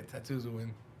side, but yeah, tattoos will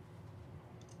win.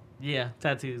 Yeah,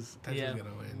 tattoos. Tattoos yeah.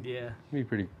 gonna win. Yeah. Be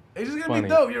pretty. It's just gonna Funny. be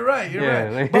dope. You're right. You're Yeah,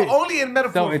 right. like- But only in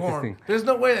metaphor So form. interesting. There's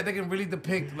no way that they can really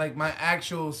depict like my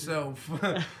actual self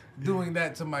doing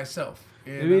that to myself.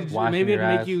 You know? Washing Maybe your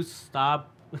it'd make ass. you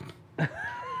stop.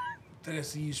 They can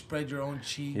see you spread your own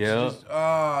cheeks. Yeah. Just,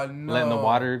 oh no. Letting the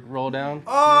water roll down.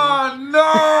 Oh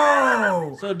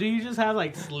no. So do you just have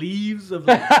like sleeves of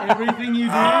like everything you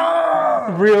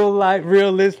do? Real life,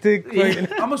 realistic.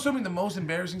 fucking- I'm assuming the most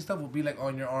embarrassing stuff will be like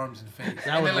on your arms and face.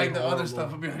 That and would then like be the other horrible.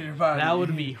 stuff will be on your body. That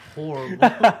would be horrible.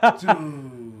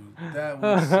 Dude, that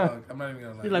would suck. I'm not even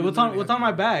gonna lie. You're like, You what's on literally what's on my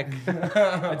have back?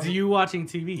 It's you watching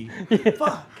TV. to-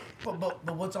 Fuck.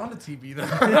 But what's on the TV though?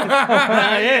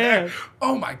 yeah.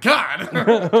 Oh my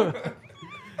god.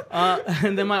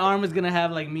 And then my arm is gonna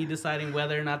have like me deciding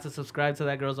whether or not to subscribe to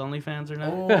that girl's OnlyFans or not.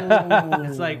 Oh.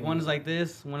 It's like one is like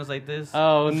this, one is like this.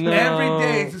 Oh no. Every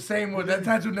day it's the same one. That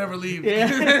tattoo never leaves. Yeah.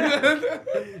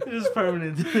 It's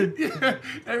permanent. Yeah.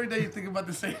 Every day you think about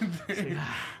the same thing.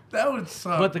 That would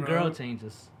suck. But the bro. girl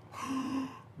changes.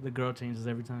 The girl changes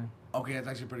every time. Okay, that's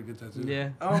actually a pretty good tattoo. Yeah.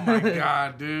 Oh my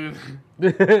god, dude.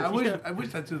 I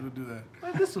wish tattoos would do that.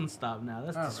 Well, this one stopped now.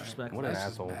 That's All right. disrespectful. What an That's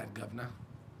just asshole. bad, governor.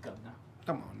 Go now.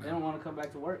 Come on They now. don't want to come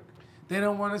back to work. They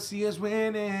don't want to see us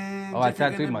winning. Oh, I If you're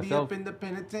tattooed gonna be myself. up in the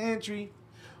penitentiary.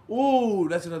 Ooh,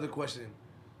 that's another question.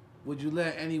 Would you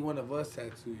let any one of us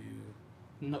tattoo you?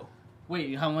 No.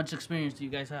 Wait, how much experience do you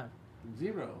guys have?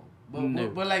 Zero. But, No.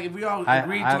 but like, if we all I-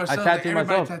 agreed to I ourselves, that tattooed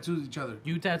everybody myself. tattoos each other.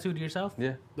 You tattooed yourself?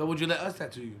 Yeah. But would you let us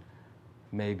tattoo you?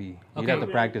 Maybe. You'd Okay. have to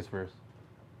practice first.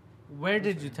 Where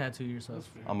did you tattoo yourself?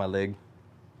 On my leg.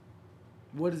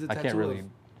 What is the I tattoo can't really of?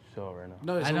 show it right now.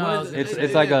 No, so I know, what is it?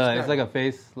 It's like a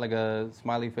face, like a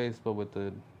smiley face, but with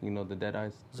the the dead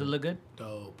eyes. Does it look good?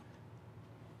 dope.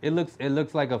 It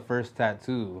looks like a first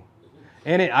tattoo,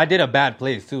 and I did a bad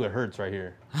place too. It hurts right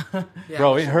here, Yeah,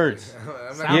 bro. I'm It sure. hurts.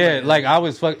 I'm not Yeah, gonna- like I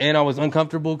was and I was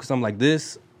uncomfortable because I'm like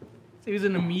this. He was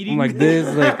in a meeting. I'm like this,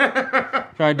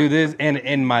 like trying to do this,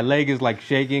 and my leg is like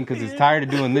shaking because it's tired of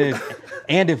doing this,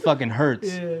 and it fucking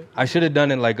hurts. Yeah. I should have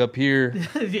done it like up here,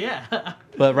 Yeah.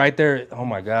 but right there, oh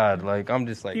my god, like I'm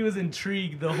just like. He was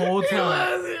intrigued the whole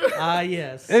time. Ah,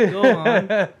 yes. Go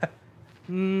on.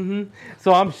 Mm-hmm.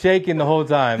 So I'm shaking the whole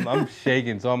time. I'm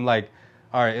shaking. So I'm like,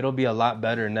 all right, it'll be a lot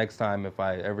better next time if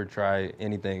I ever try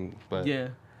anything. But Yeah.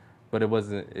 but it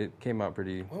wasn't. It came out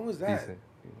pretty. When was that? Decent.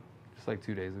 Just like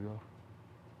 2 days ago.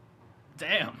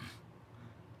 Damn.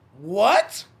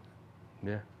 What?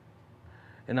 Yeah.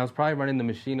 And I was probably running the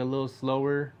machine a little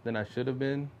slower than I should have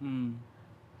been. Mm.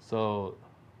 So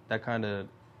that kind of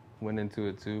went into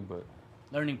it too. But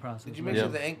Learning process. Did you make Yeah. sure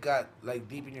the ink got like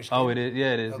deep in your skin? oh, it is.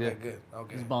 Yeah, it is. Okay, Yeah. good.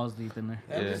 Okay. His balls deep in there.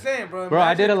 I'm Yeah. just saying, bro. Bro, I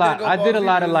Imagine did a if lot. they go I did a balls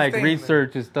lot deep of in like the stain, man.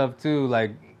 research and stuff too,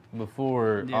 like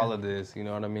before Yeah. all of this. You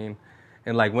know what I mean?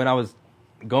 And like when I was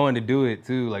going to do it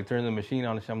too, like turning the machine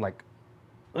on and shit, I'm like,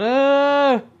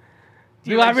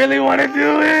 do I really want to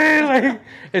do it? Like,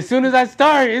 as soon as I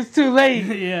start, it's too late.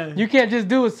 Yeah. You can't just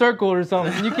do a circle or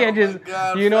something. You can't just,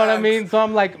 God, you know what I facts. mean? So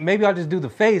I'm like, maybe I'll just do the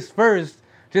face first,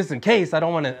 just in case. I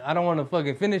don't want to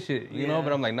fucking finish it, you know? Yeah.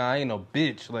 But I'm like, nah, I ain't no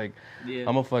bitch. Like, Yeah.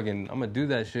 I'm gonna do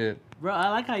that shit. Bro, I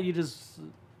like how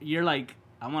you're like,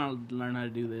 I want to learn how to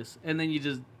do this, and then you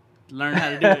just learn how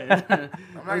to do it.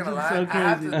 I'm not gonna lie. So I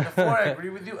have crazy. to, before I agree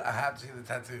with you, I have to see the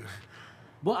tattoo.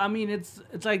 Well, I mean, it's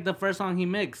like the first song he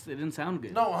mixed. It didn't sound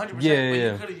good. No, 100%. Yeah, but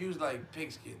yeah. you could have used like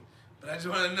pigskin. But I just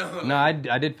want to know. No, I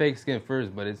did fake skin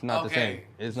first, but it's not the same. Okay.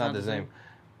 It's not the same.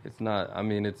 It's not, I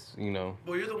mean, it's, you know.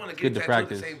 Well, you're the one that good gets to tattooed at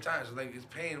practice. the same time, so like it's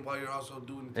pain while you're also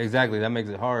doing. The Exactly, that makes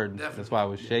it hard. Definitely. That's why I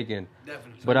was shaking.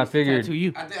 Definitely. But I figured, Tattoo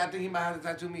you. I think he might have to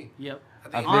tattoo me. Yep.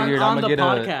 think I he On- figured on I'm gonna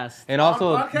the get podcast. and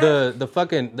also On podcast? the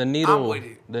fucking the I'm needle. with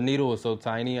it. The needle is so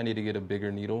tiny. I need to get a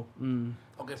bigger needle.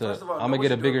 Okay, So, first of all, I'm know gonna what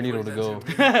get a you're bigger doing needle to before you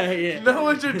go. tattoo me. Yeah. Know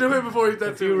what you're doing before you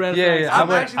tattoo few me. red Yeah, flags. I I'm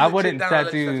would. actually I legit wouldn't down to let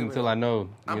you tattoo tattoo me. until I know.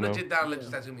 I'm You know. legit down to let you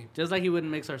tattoo me. Just like he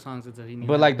wouldn't mix our songs until he knew.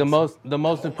 But how like to the mix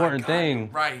most Oh my important God, thing. you're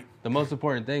right. The most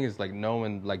important thing is like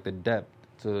knowing like the depth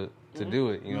to do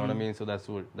it. You know what I mean? So that's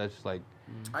just like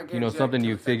I you know guarantee I something can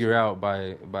you kill a figure out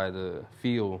by the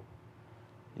feel.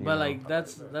 you But know. like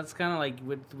that's kind of like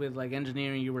with like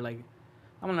engineering. You were like,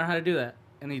 I'm gonna learn how to do that,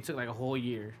 and it took like a whole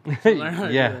year to learn how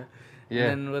to Yeah. do that. Yeah.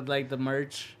 And then with like the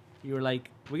merch, you were like,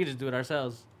 we could just do it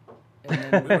ourselves. And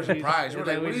then We were surprised. We were and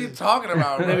then like, what are you just- talking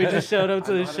about? And then we bro? just showed up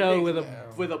to I know the how to show mix with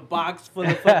it. with a box full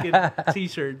of fucking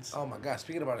t-shirts. Oh my God!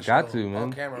 Speaking about a Got show to, man.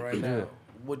 on camera right now, Yeah.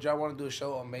 would y'all want to do a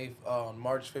show on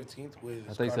March 15th with?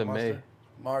 I thought you Scarred said Monster? May.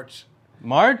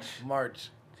 March. March.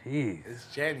 Jeez.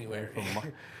 It's January.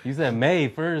 You said May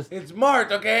first. It's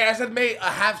March, okay? I said May a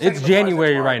half second. It's before I said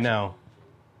January March. right now.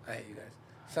 I hate you guys.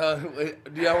 So,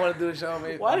 do y'all want to do a show on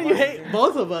May? Why do on you March hate 15th?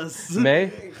 both of us?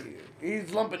 May.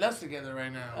 He's lumping us together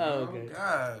right now. Oh, bro. okay.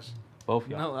 Gosh. Both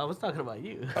y'all. No, I was talking about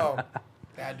you. Oh,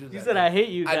 I do that. You said I hate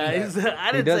you I do guys. that. I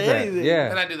He didn't does say that. anything. And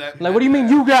Yeah. I do that. Like, what do you mean,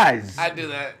 you guys? I do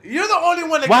that. You're the only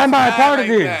one that Why gets am I a mad part of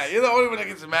like this? that. You're the only one that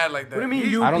gets mad like that. What do you mean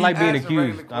He's- you I don't like being Ask a regular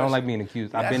accused. I don't like question. being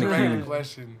accused. I've That's been a regular accused.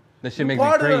 question. That shit You're makes me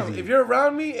part of them. crazy. If you're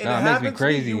around me and Nah, it it makes me happens to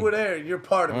crazy. you, you were there. You're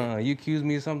part of it. You accuse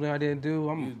me of something I didn't do.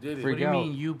 I'm You did it. freak What do you out.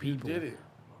 mean you You people? did it.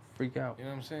 Freak out. You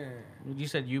know what I'm saying? You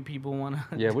said you people want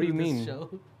to Yeah, what do you this mean? show?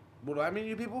 What do I mean,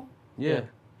 you people? Yeah.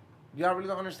 Y'all really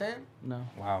don't understand? No,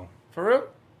 Wow. For real?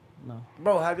 no.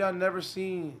 Bro, have y'all never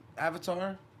seen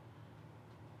Avatar?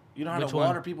 You know how Which the one?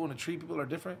 water people and the tree people are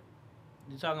different?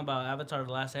 You talking about Avatar: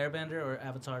 The Last Airbender or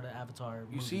Avatar: The Avatar?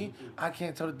 You movie? see, I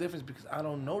can't tell the difference because I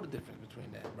don't know the difference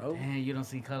between that, bro. Man, you don't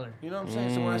see color. You know what I'm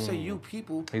saying? So when I say you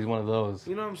people, He's one of those.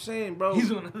 you know what I'm saying, bro?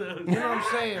 He's one of those. You know what I'm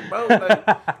saying, bro? Like,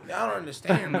 y'all don't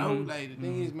understand, bro. Like, the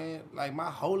thing is, man, like, my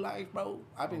whole life, bro,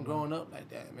 I've been growing up like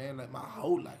that, man. Like, my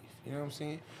whole life. You know what I'm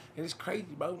saying? And it's crazy,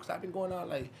 bro, because I've been going out,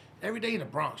 like, every day in the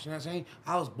Bronx. You know what I'm saying?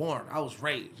 I was born. I was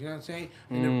raised. You know what I'm saying?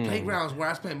 In the playgrounds where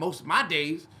I spent most of my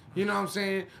days. You know what I'm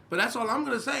saying? But that's all I'm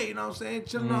going to say. You know what I'm saying?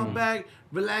 Chilling on back,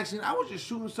 relaxing. I was just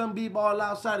shooting some b-ball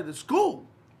outside of the school.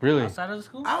 Really? Outside of the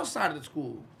school? Outside of the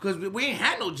school. Because we ain't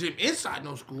had no gym inside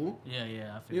no school. Yeah,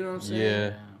 yeah. I feel You know what I'm saying?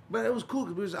 Yeah. But it was cool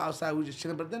because we was outside, we was just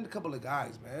chilling. But then a couple of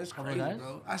guys, man, it's Couple of crazy, guys?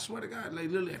 bro. I swear to God, like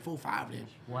literally at 4-5 then.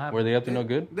 What happened? Were they up to no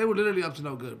good? They were literally up to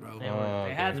no good, bro. They were.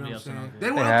 They had You to know be what up to I'm no saying? good. They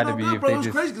were They up had to to no be good, if bro. they It was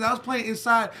just- crazy because I was playing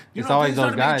inside. You It's know, always they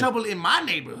started those to be in guys. trouble in my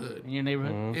neighborhood. In your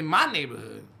neighborhood? In my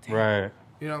neighborhood. Right.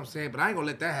 You know what I'm saying? But I ain't gonna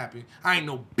let that happen. I ain't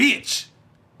no bitch.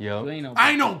 Yo. You ain't no.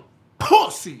 I ain't no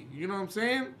pussy. You know what I'm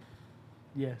saying?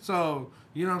 Yeah. So,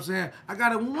 you know what I'm saying? I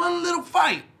got in one little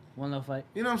fight. One little fight.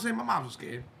 You know what I'm saying? My mom was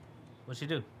scared. What she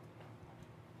do?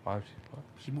 Why would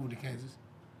she- She moved to Kansas.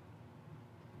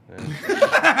 It's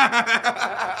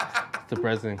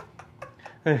depressing.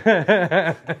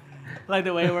 Like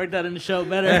the way it worked out in the show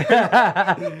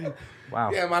better.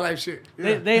 Wow. Yeah, my life shit.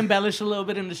 Yeah, they embellished a little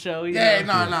bit in the show. You yeah,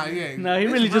 know? yeah. No, he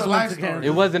This really is just real went life to story. Kansas.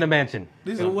 It wasn't a mansion.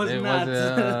 These It are- was It not.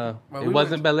 wasn't. Well, It we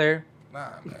wasn't went- Bel Air. Nah,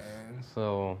 man.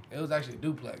 So It was actually a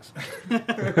duplex.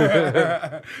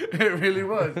 It really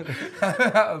was.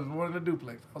 I was born in a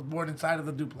duplex. I was born inside of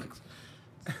the duplex.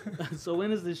 So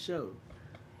when is this show?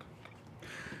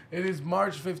 It is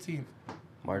March 15th.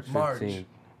 March March. 15th.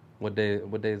 What day?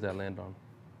 What day does that land on?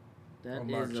 That On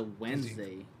is March a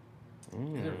Wednesday. Is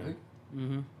it really?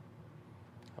 Mm-hmm.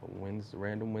 A Wednesday,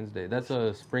 random Wednesday. That's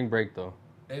a spring break though.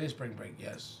 It is spring break,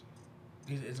 yes.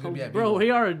 It's going to be at Bro, B-Ball.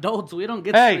 we are adults. We don't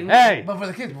get Hey, spring- hey! But for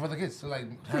the kids, to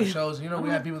like have shows. You know, we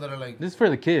have people that are like, This is for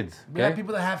the kids. we have Okay.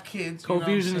 people that have kids. You know what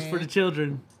I'm Confusion is for the saying?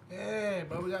 children. Yeah,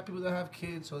 but we got people that have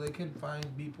kids, so they can find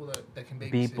people that can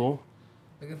babysit. People.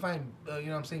 They can find, you know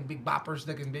what I'm saying, big boppers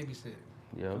that can babysit.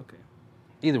 Yep. Okay.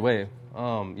 Either way,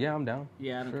 yeah, I'm down.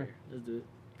 Yeah, I don't Sure. care. Let's do it.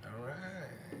 All All right.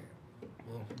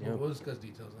 Well, Yep. we'll discuss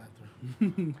details after.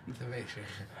 To make sure.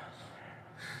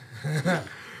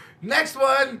 Next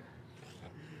one.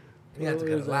 You have to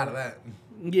get a lot of that.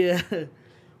 Yeah.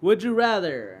 Would you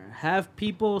rather have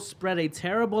people spread a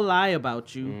terrible lie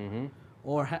about you, Mm-hmm.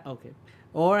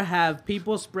 or have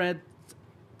people spread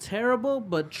terrible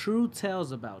but true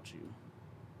tales about you?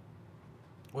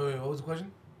 Wait, what was the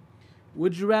question?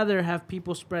 Would you rather have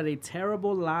people spread a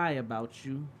terrible lie about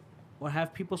you, or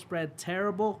have people spread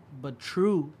terrible but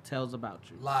true tales about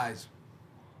you? Lies.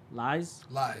 Lies?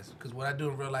 Because what I do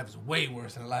in real life is way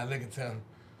worse than a lie they can tell.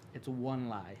 It's one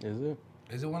lie. Is it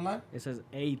Is it one lie? It says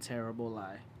a terrible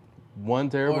lie. one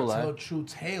terrible Or lie? tell true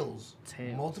tales.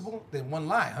 Tales. Multiple? Then one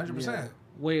lie, 100%. Yeah.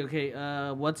 Wait,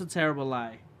 okay. What's a terrible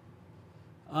lie?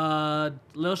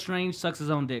 Lil Strange sucks his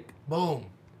own dick. Boom.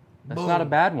 That's Boom. not a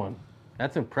bad one.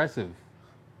 That's impressive.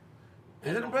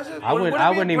 Is it impressive? I Would it be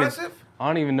wouldn't impressive? even. I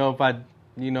don't even know if I'd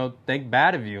think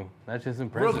bad of you. That's just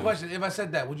impressive. Real question. If I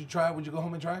said that, would you try? Would you go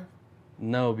home and try?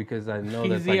 No, because I know He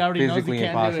that's like already knows he physically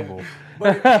can't do it. impossible.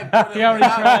 But He already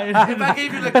tried. If I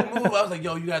gave you like a move, I was like,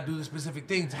 yo, you gotta do this specific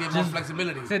thing to get more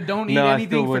flexibility. Said don't eat No, I anything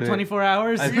still for wouldn't. 24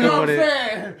 hours. I You still know what I'm wouldn't.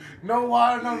 saying? No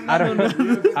water, no nothing. I don't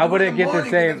know. I wouldn't get the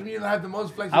same- You have the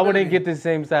most flexibility. I wouldn't get the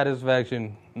same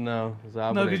satisfaction. No, so I No,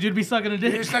 wouldn't. because you'd be sucking a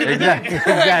dick. You're sucking a Exactly. dick.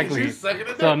 Exactly. You're sucking a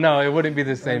dick. So no, it wouldn't be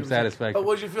the same satisfaction. But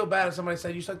would you feel bad if somebody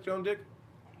said you sucked your own dick?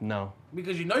 No.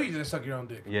 Because you know you didn't suck your own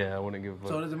dick. Yeah, I wouldn't give a So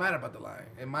it fuck. doesn't matter about the lie.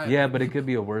 In my Yeah, opinion. but it could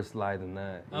be a worse lie than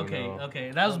that. you Okay, know?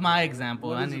 okay. That was my example.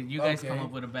 What I is need it? you guys come Okay.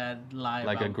 up with a bad lie.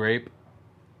 Like a about. grape.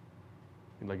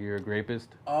 Like you're a grapist.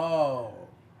 Oh.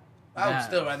 I would That-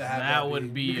 still rather have that that.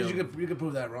 would be Because a- you could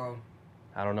prove that wrong.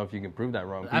 I don't know if you can prove that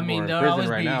wrong. People I mean, are in there'll prison always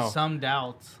right be now. some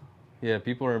doubts. Yeah,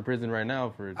 people are in prison right now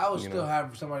for. I would you still know.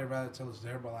 have somebody rather tell us a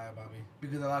terrible lie about me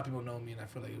because a lot of people know me and I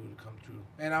feel like it would come true.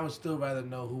 And I would still rather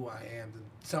know who I am than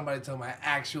somebody tell my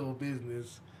actual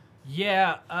business.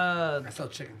 Yeah, I sell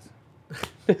chickens.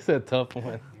 It's a tough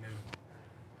one.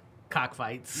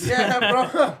 cockfights. Yeah,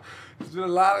 bro. There's been a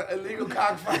lot of illegal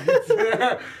cockfights.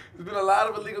 There's been a lot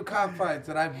of illegal cockfights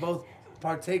that I've both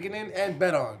partaken in and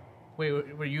bet on.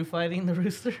 Wait, were you fighting the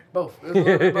rooster? Both. There's a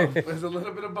little bit of both. There's a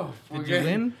little bit of both. Did you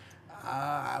win?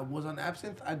 I was on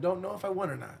absinthe. I don't know if I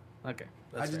won or not. Okay.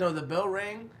 I just know the bell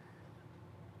rang.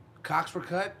 Cocks were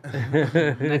cut.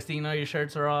 Next thing you know, your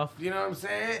shirts are off. You know what I'm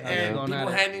saying? Okay, And going people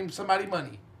at it. handing somebody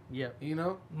money. Yep. You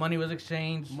know? Money was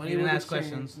exchanged. Money you didn't was ask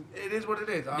exchanged. questions. It is what it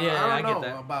is. I Yeah, I don't get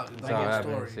know that. about the That's how it whole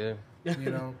happens. story. Yeah. You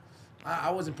know? I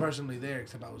wasn't personally there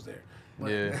except I was there. But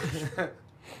Yeah.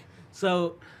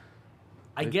 So,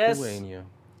 I guess Lithuania.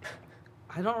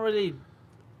 I don't really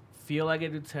feel like I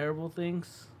do terrible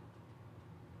things.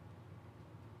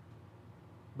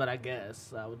 But I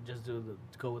guess I would just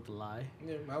go with the lie.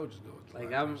 yeah, I would just go with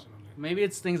Like mine I'm personally. maybe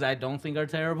it's things I don't think are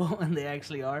terrible and they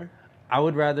actually are. I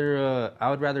would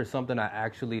rather something I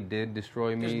actually did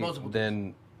destroy There's me multiple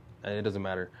than it doesn't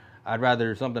matter. I'd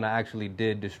rather something I actually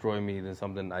did destroy me than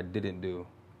something I didn't do.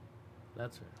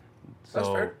 That's fair. So That's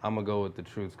fair. I'm gonna go with the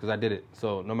truth because I did it.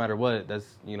 So no matter what,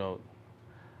 that's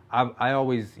I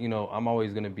always I'm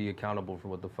always gonna be accountable for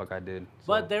what the fuck I did. So.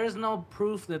 But there's no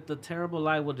proof that the terrible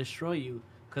lie will destroy you.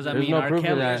 Because I There's mean, no R. proof of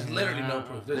Kelly. that. There's literally no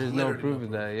proof. there's no literally proof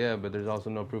of that, yeah. But there's also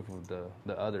no proof of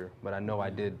the other. But I know I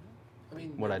did. I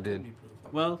mean, what there I could did. be proof.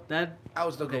 Well, that I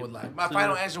would still Okay, go with lie. My so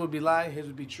final you- answer would be lie. His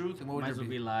would be truth. And what would might yours as well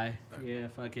be? be lie. Yeah,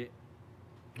 fuck it.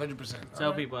 100%. Tell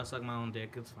Alright. people I suck my own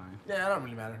dick. It's fine. Yeah, I don't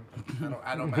really matter.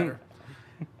 I don't matter.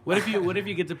 What if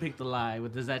you get to pick the lie?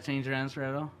 Does that change your answer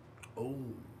at all? Oh.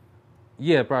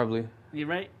 Yeah, probably. You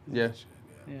right? Yeah.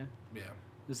 Yeah. Yeah.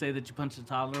 To say that you punched a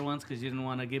toddler once because you didn't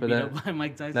want to get But beat that- up by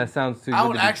Mike Tyson. That sounds too I good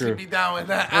would to be actually true. be down with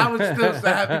that. I would still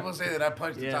have people say that I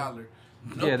punched a Yeah. toddler.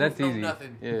 No Yeah, proof, that's no easy.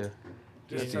 nothing. Yeah. Just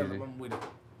That's tell easy. them I'm with it.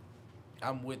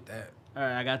 I'm with that. All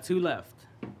right, I got 2 left.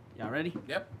 Y'all ready?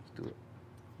 Yep. Let's do it.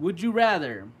 Would you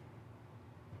rather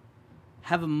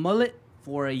have a mullet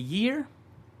for a year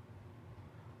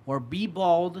or be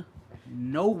bald,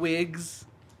 no wigs,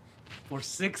 for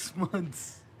 6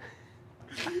 months?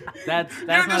 That's You're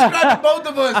not, describing both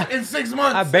of us in 6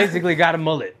 months. I basically got a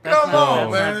mullet. Come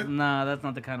on, that's man. nah, that's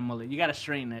not the kind of mullet. You gotta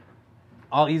straighten it.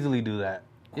 I'll easily do that.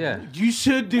 Yeah. You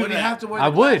should do Would he that. have to wear I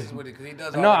the would. glasses with it? Because he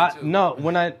does No, already too. no.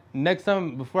 When I next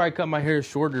time before I cut my hair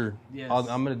shorter, Yes.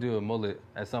 I'm gonna do a mullet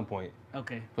at some point.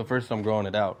 Okay. But first, I'm growing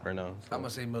it out right now. so, I'm going to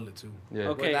say mullet too. yeah.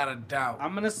 Okay. Without a doubt. I'm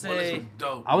gonna Mullets say was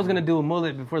dope. I was gonna do a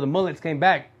mullet before the mullets came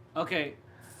back. okay.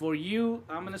 For you,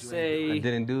 I'm gonna I say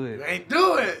didn't do You it. ain't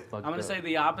do it. Fucked I'm gonna up. say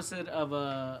the opposite of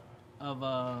a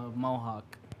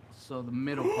mohawk. So the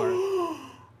middle part,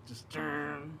 just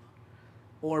turn,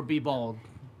 or be bald.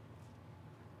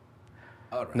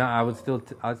 All right. Nah,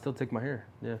 I'd still take my hair.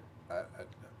 Yeah.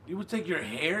 You would take your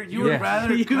hair? You Yeah. would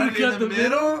rather You cut it cut in the the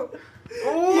middle?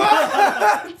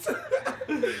 What?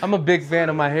 I'm a big fan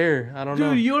of my hair. I don't Dude,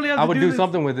 know. you only have I to would do do this-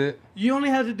 something with it. You only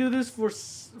had to do this for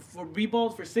be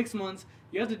bald for 6 months.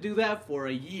 You have to do that for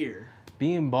a year.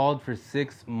 Being bald for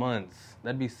 6 months.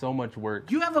 That'd be so much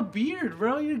work. You have a beard,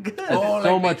 bro. You're good. Oh,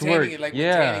 so like much maintaining work. it, like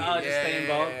Yeah. maintaining it. Oh, just staying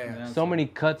bald? Yeah. So many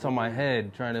cuts on my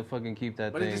head trying to fucking keep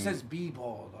that But thing. it just says be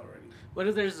bald already. What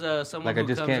if there's someone Like I who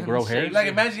just comes can't in grow and hair? shaves Like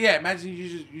you? imagine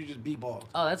you just be bald.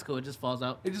 Oh, that's cool. It just falls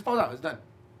out. It just falls out. It's done.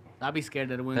 I'd be scared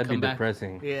that it wouldn't That'd be come back.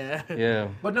 depressing. Yeah. Yeah.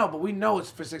 But we know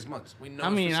it's for 6 months. We know. I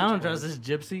it's mean, for I don't 6 trust months.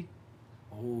 this gypsy.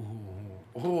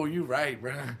 Oh, you right,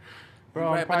 bro. Bro, You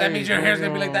I'm right. But that means your probably hair's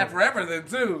gonna be like that gonna- forever then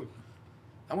too.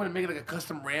 I'm gonna make it like a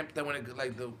custom ramp that when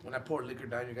I pour liquor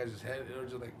down your guys' head, it'll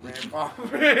just like ramp off.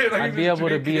 Like I'd you be just able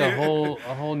to drink be it.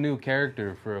 a whole new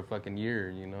character for a fucking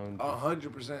year, you know.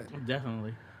 100%.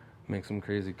 Definitely. Make some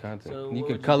crazy content. So You what can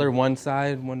would you color one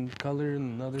side, one color,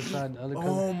 and the other side, the other color.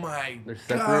 Oh my They're god.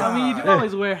 separate. I mean, you do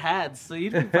always wear hats, so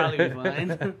you'd probably be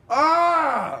fine.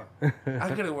 Ah! I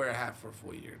couldn't wear a hat for a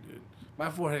full year, dude. My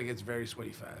forehead gets very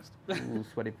sweaty fast. Ooh,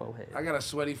 sweaty forehead. I got a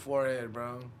sweaty forehead,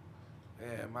 bro.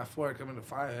 Yeah, my forehead coming to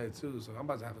firehead too, so I'm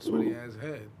about to have a sweaty ass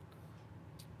head.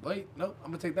 Wait, nope,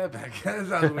 I'm gonna take that back. That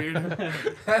sounds weird.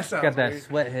 That sounds Got that weird.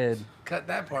 sweat head. Cut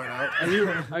that part out.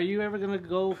 Are you ever gonna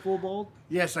go full bald?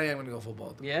 Yes, I am gonna go full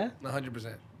bald. Yeah.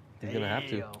 100%. You're gonna have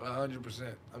to. Damn.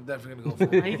 100%. I'm definitely gonna go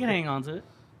full You bald. can hang on to it.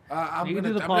 I'm You can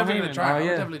gonna, do the I'm Paul definitely Heyman. gonna try. Oh, I'm yeah.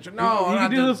 definitely try. No, You I'm can not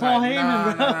do doing the the side. Paul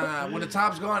Heyman, bro. Nah. When the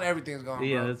top's gone, everything's gone.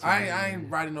 Yeah, bro. that's I right. ain't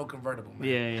riding no convertible, man.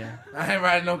 Yeah. I ain't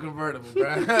riding no convertible,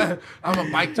 bro. I'm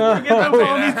a bike to Get the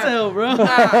ponytail, bro. I'm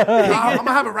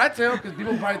gonna have a rat tail because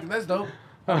people probably think that's dope.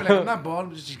 I'll be like, I'm not bald,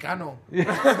 I'm just Chicano.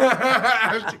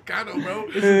 I'm Chicano,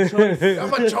 bro.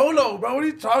 I'm a cholo, bro. What are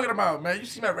you talking about, man? You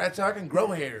see my rat tail, I can grow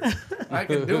hair. I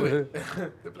can do it.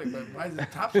 They're like, man, why is the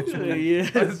top so smooth? Yeah,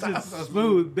 Why is it's the top just so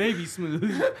smooth, baby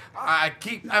smooth. I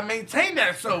maintain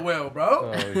that so well,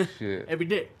 bro. Oh shit. Every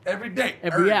day. Every day.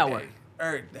 Every hour. Day,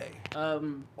 every day.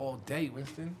 All day,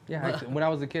 Winston. Yeah, actually, when I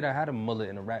was a kid, I had a mullet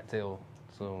and a rat tail.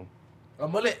 So A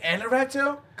mullet and a rat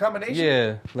tail? Combination?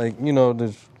 yeah, like you know,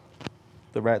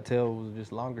 the rat tail was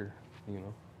just longer. You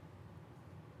know,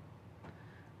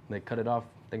 they cut it off.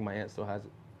 I think my aunt still has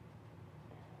it.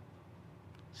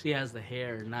 She has the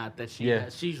hair, not that she Yeah.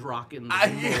 has. She's rocking the I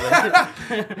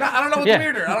don't know what's Yeah.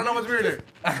 weirder. I don't know what's weirder.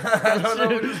 I don't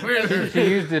know what's weirder. She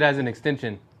used it as an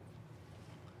extension.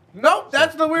 Nope,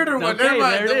 that's the weirder one. Okay, Never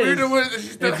mind. there The it weirder is. one, she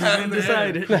still It's has been the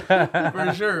hair. decided.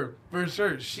 For sure, for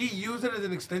sure. She used it as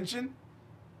an extension.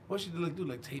 What she do?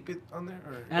 Like tape it on there?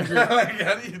 Or As a- like,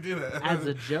 how do you do that? As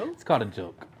a joke? It's called a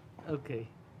joke. Okay.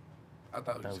 I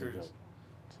thought it That was was a serious. joke.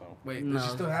 So. Wait, No. does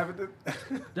she still have it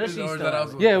then? Does she Or is still that have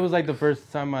also- Yeah, it was like the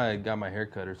first time I got my hair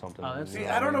cut or something. Oh, that's- See,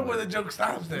 I don't know where the joke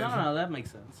stops then. No, that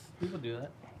makes sense. People do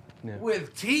that. Yeah.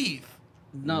 With teeth.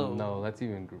 No, that's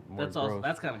even more That's gross. also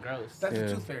that's kind of gross. That's Yeah.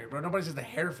 the tooth fairy, bro. Nobody says the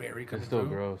hair fairy coming It's still through.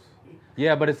 gross.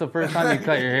 Yeah, but it's the first time you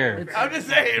cut your hair. I'm just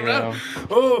saying, bro. Yeah.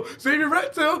 Oh, save your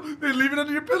rat tail, then leave it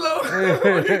under your pillow.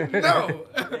 No.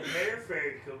 Hair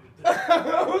fairy coming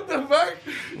through. What the fuck?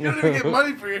 You don't even get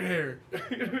money for your hair.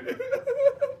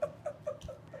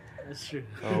 That's true.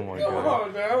 Oh my Come god.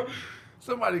 on, now.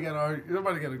 Somebody gotta argue.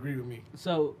 Somebody gotta agree with me.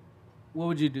 So, what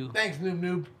would you do? Thanks,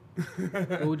 noob.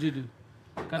 What would you do?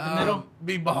 Cut the middle?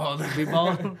 Be bald. Be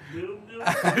bald?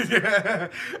 Yeah,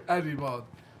 I'd be bald.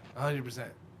 100%.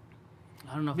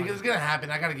 I don't know if Because it's gonna happen.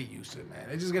 I gotta get used to it, man.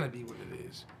 It's just gonna be what it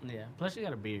is. yeah. Plus, you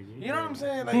got a beard. You know what I'm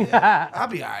saying? Like, yeah, I'll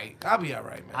be alright. I'll be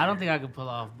alright, man. I don't think I could pull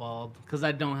off bald because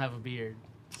I don't have a beard.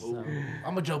 So.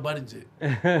 I'm a Joe Buttons it.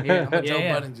 Yeah, I'm a Joe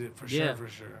yeah. Buttons it for sure, Yeah. for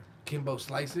sure. Kimbo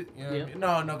slice it. You know what Yeah. I mean?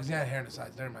 No, because he had hair on the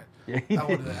sides. Never mind. Yeah. I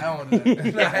wanted that. I wanted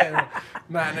that.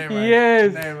 Nah, never mind.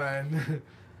 Yes. Never mind.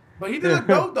 But he did look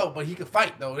dope though. But he could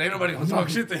fight though. Ain't nobody gonna talk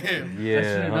shit to him. Yeah.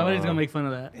 That's true. Nobody's uh-uh. gonna make fun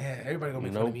of that. Yeah, everybody gonna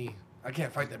make fun Nope. of me. I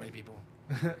can't fight that many people.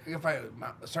 I can fight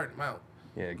a certain amount.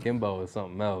 Yeah, Kimbo is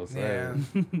something else. Yeah.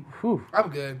 Whew. I'm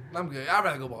good. I'd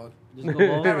rather go bald. Just go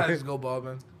bald. I'd rather just go bald,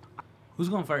 man. Who's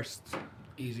going first?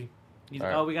 Easy. You- All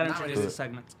right. Oh, we gotta Not introduce really. the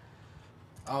segment.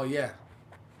 Oh yeah.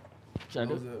 Should I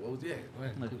do it? What was yeah? Go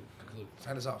ahead. No. Conclude.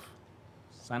 Sign us off.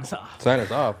 Sign us off. Sign us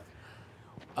off.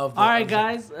 Of the, All right, of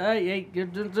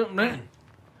the- guys.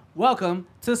 Welcome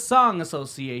to Song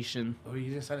Association. Oh, you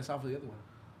didn't sign us off with the other one.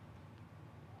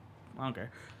 I don't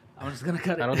care. I'm just gonna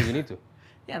cut it. I don't think you need to.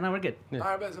 Yeah, no, we're good. Yeah. All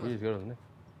right, bet. You just go to the next.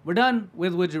 We're done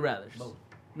with Would You Rathers. Boom.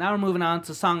 Now we're moving on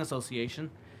to Song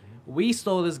Association. We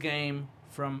stole this game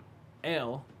from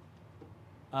L.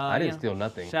 I didn't yeah. steal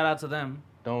nothing. Shout out to them.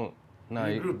 Don't No,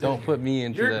 You're you grouped don't in put here. me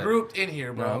into You're that. grouped in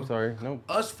here, bro. No, I'm sorry. Nope.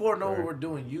 Us four know Sorry. what we're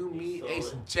doing. You, me,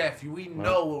 Ace, and Jeff. We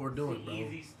know what we're doing, bro.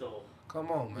 Easy stole. Come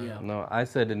on, man. Yeah. No, I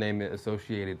said to name it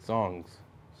Associated Songs.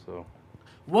 So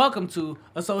Welcome to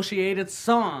Associated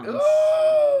Songs,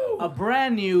 Ooh! a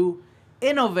brand new,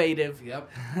 innovative Yep.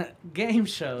 game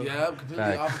show Yep. Completely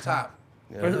Facts. off the top.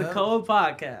 for the Cold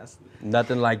Podcast,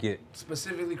 nothing like it.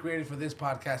 Specifically created for this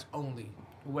podcast only.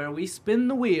 where we spin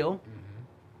the wheel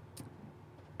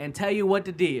and tell you what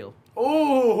to deal.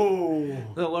 Ooh.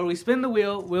 So where we spin the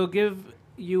wheel, we'll give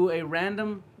you a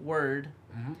random word,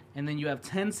 and then you have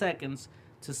 10 seconds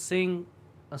to sing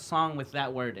a song with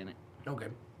that word in it. Okay.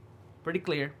 Pretty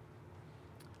clear.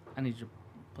 I need you to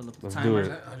pull up the Let's timer.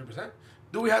 do it. 100%.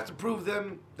 Do we have to prove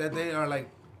them that they are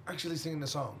like actually singing the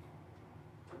song?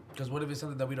 Because what if it's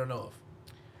something that we don't know of?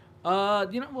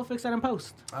 We'll fix that in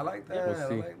post. I like that. We'll I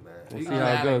see. like that. We'll You see can how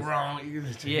it have goes. Wrong. You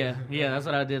can- Yeah, that's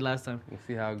what I did last time. We'll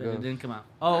see how it It goes. didn't come out.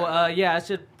 I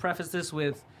should preface this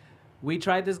with, we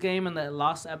tried this game in the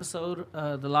last episode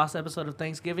of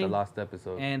Thanksgiving. The lost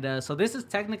episode. And so this is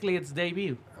technically its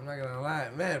debut. I'm not gonna lie,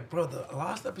 man, bro. The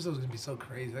last episode is gonna be so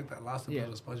crazy. Like that last Yeah.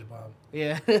 episode of SpongeBob.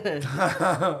 Yeah.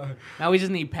 Now we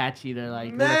just need Patchy to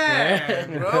like.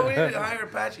 Man, bro, we need to hire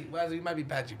Patchy. Well, he might be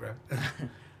Patchy, bro.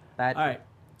 That- All right.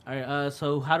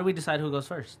 So how do we decide who goes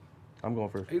first? I'm going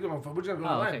first. You gonna we're just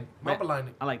gonna Oh, line okay. it. Mop line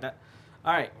it. I like that.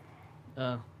 All right.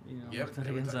 Yep. take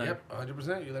it inside. Yep.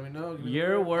 100%. You let me know. Give me the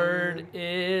Your word is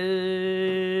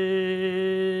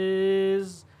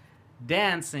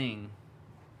dancing.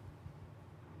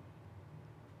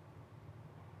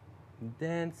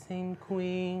 Dancing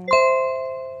Queen.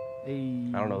 Hey.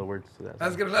 I don't know the words to that.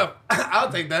 That's good enough.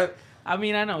 I'll take that. I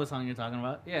mean, I know what song you're talking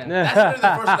about. Yeah. That's literally the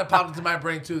first one that popped into my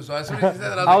brain too. So as soon as you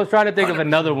said that, I was trying to think of 100%.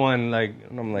 another one, like,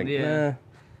 and I'm like, Yeah.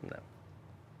 nah.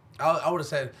 I would have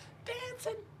said,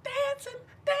 dancing, dancing,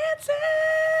 dancing.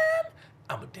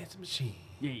 I'm a dancing machine.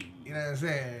 Yeah. You know what I'm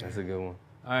saying? That's a good one.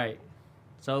 All right.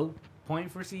 So,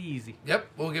 point for C Easy. Yep,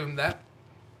 we'll give him that.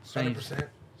 Strange. 100%.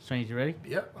 Strange, you ready?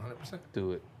 Yep, 100%.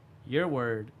 Do it. Your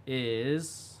word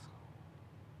is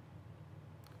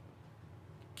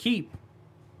keep.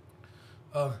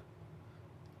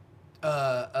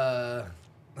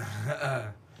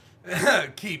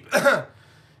 Keep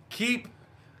keep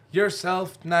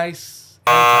yourself nice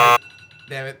and tight.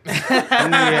 Damn it.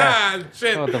 Yeah.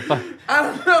 Shit. What the fuck? I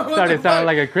don't know what Started the sounding fuck.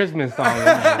 like a Christmas song.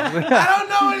 I don't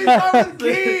know any song with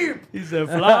keep. He said,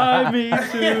 fly me to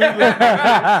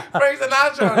Frank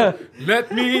Sinatra.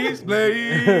 Let me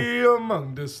play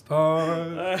among the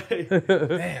stars. the...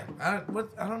 Damn, I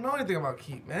don't know anything about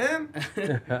keep, man.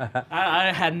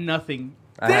 I had nothing.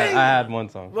 I had one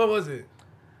song. What was it?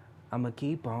 I'ma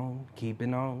keep on,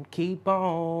 keeping on, keep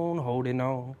on, holding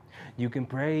on. You can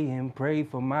pray and pray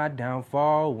for my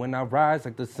downfall. When I rise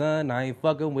like the sun, I ain't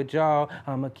fucking with y'all.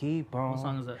 I'ma keep on. What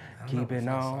song is that? Keeping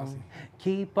Sounds on, saucy.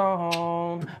 keep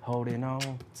on, holding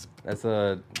on. That's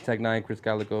Tech 9, Chris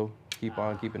Calico. Keep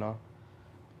on, keeping on.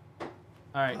 All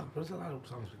right. Oh, there's a lot of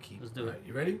songs with keep. Let's do it. Alright,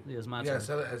 you ready? Yeah, it's my You gotta turn.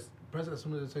 sell it press it as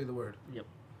soon as I tell you the word. Yep.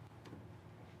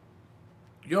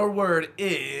 Your word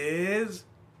is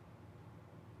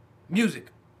music.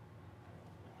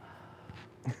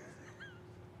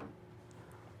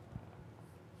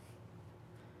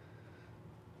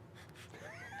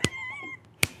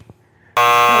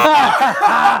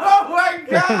 Oh my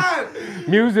god!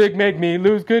 Music make me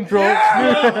lose control.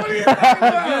 Yeah, what are you talking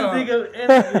about? Think of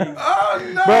anything.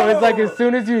 Oh no! Bro, it's like as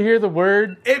soon as you hear the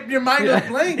word, Your mind goes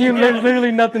blank. you bro. there's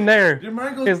literally nothing there. Your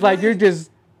mind goes It's like you're blank.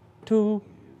 just two.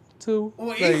 Well,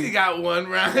 like- Easy got one,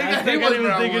 right? I He think I was didn't even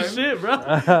round think one. of shit, bro. Dude,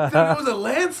 it was a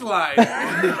landslide.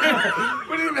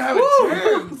 We didn't even have a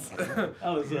chance. That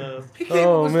was He came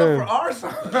Oh, up with man. stuff for our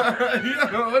song. You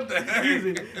don't know what the heck.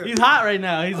 he's hot right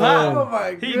now. He's hot. Oh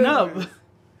my Heating up. goodness.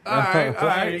 All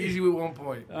right. Easy with 1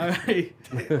 point. All right,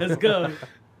 let's go.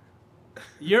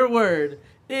 Your word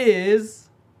is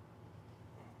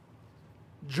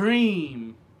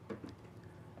dream.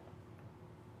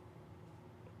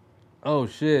 Oh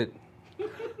shit.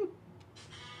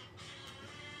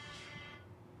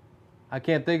 I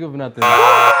can't think of nothing.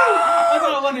 That's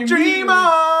all I wanted. Dream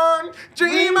on,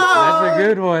 dream on. That's a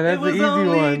good one. It That's an was easy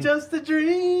only one. just a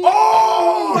dream.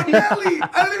 Oh, Nelly.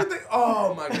 I didn't even think.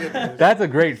 Oh my goodness. That's a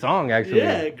great song, actually.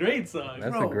 Yeah, great song.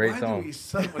 That's Bro, a great why song. do we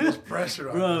suck with this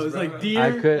pressure on Bro, us, it's bro? like deer I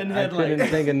and couldn't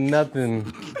headlights. think of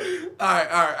nothing. All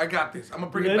right. I got this. I'm gonna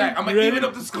bring Ready? it back. I'm You gonna ready? even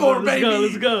up the score, let's baby.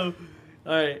 Let's go.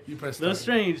 All right. You press No start.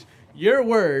 strange. Your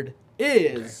word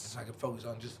is So I can focus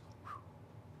on just.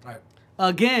 All right.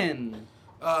 again.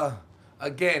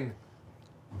 Again.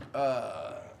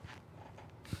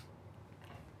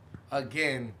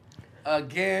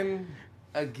 Again.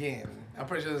 again. I'm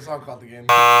pretty sure there's a song called Again.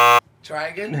 Try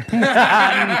again. No.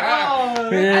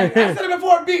 I said it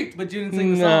before. Beat. But you didn't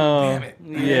sing the song. Damn it.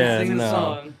 You didn't Yeah, sing the no.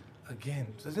 song. Again.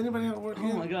 Does anybody have a word Oh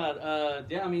again? my god.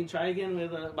 Yeah, I mean, try again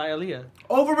with by Aaliyah.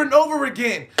 Over and over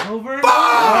again. Over. Fuck!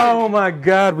 Oh my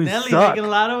God, we Nelly's suck. making a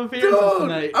lot of appearances Dude,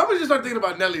 tonight. I'm gonna just start thinking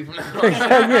about Nelly from now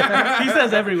on. He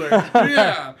says everywhere.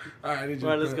 Yeah. All right, I need you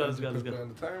All right, to let's put- go, I let's need go, you let's to go. put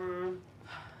on the timer.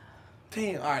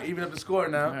 Damn. All right, even up the score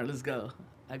now. All right, let's go.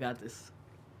 I got this.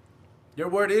 Your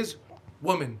word is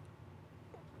woman.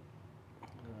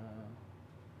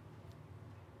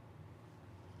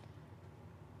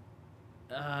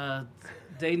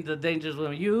 The dangerous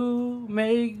woman. You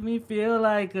make me feel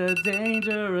like a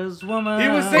dangerous woman. He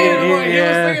was singing it before. He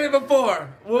Yeah. was singing it before.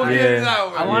 We'll get Yeah. it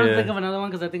out. I want to Yeah. think of another one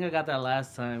because I think I got that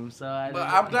last time. So But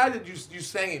I'm glad that you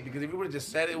sang it because if you would have just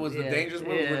said it was the dangerous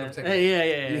woman, we wouldn't have taken it.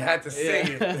 Yeah. You had to sing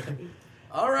it.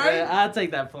 All right. Yeah, I'll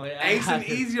take that point. Ace and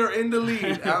Easy are in the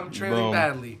lead. I'm trailing Boom.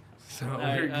 badly. So All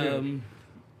we're right, good.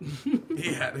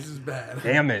 Yeah, this is bad.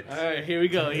 Damn it. all right, here we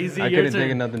go. Easy, I your couldn't take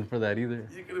turn. nothing for that either.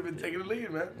 You could have been taking the lead,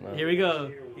 man. Here we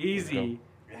go. Easy. You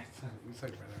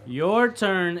suck right now. Your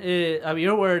turn is.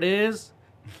 Your word is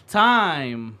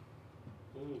time.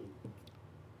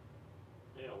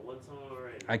 Yeah, one song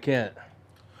already. I can't.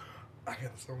 I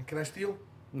got some. Can I steal?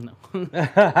 No.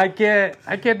 I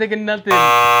can't think of nothing.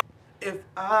 If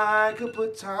I could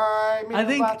put time in I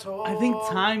a bottle. think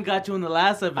time got you in the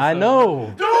last episode. I know.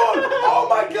 Dude! Oh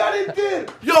my god, it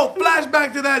did! Yo,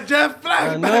 flashback to that, Jeff.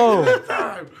 Flashback know. to that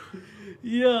time.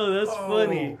 Yo, that's Oh.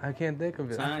 funny. I can't think of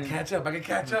it. Time. Catch up. I can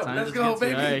catch up. Time Let's just go, gets you.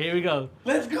 baby. All right, here we go.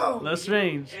 Let's go. Less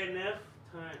Strange. NF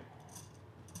time.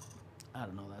 I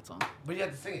don't know that song. But you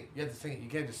have to sing it. You have to sing it. You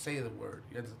can't just say the word.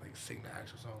 You have to like sing the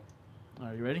actual song.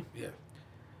 Are you ready? Yeah.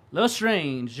 Less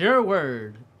Strange. Your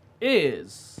word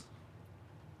is.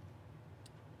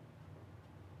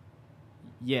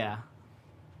 Yeah.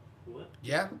 What?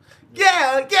 Yeah?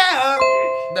 Yeah, yeah.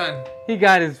 Done. He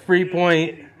got his free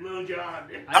point. Lil Jon.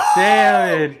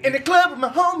 Damn it. In the club with my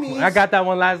homies. I got that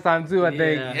one last time too, I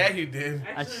think. Yeah. Yeah, you did.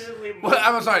 Accidentally Well,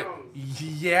 I'm moved sorry. songs.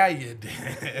 Yeah, you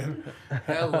did.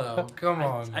 Hello. Come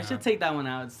on. I now. should take that one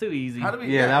out. It's too easy. How do we?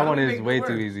 Yeah, how that do one we is make way the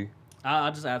too word? easy.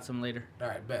 I'll just add some later. All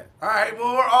right, bet. All right,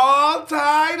 well, we're all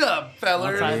tied up, I'll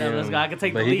fellas. tie that. Let's go. I can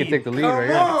take But the he lead. can take the lead Come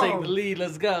right on. I here. can take the lead.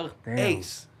 Let's go. Damn.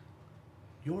 Ace,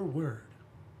 your word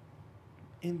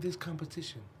in this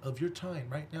competition of your time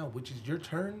right now, which is your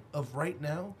turn of right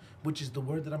now, which is the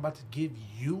word that I'm about to give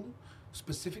you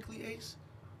specifically, Ace,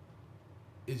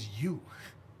 is you.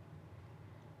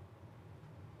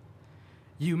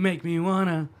 You make me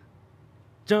wanna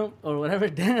jump or whatever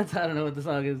dance. I don't know what the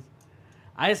song is.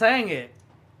 I sang it.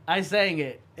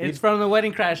 It's from the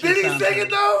Wedding Crashers. Did he soundtrack. sing it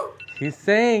though? He's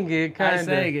saying it kind I of.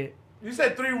 sang it. You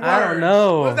said 3 words. I don't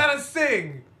know. Was that a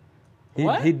sing?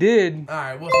 What? He did, All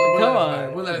right, we'll Come let it on.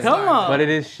 slide. We'll let it Come slide. on. but it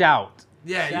is shout.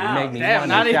 Yeah, Shout. you Make me Damn,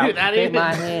 wanna not even- shout. not Put even.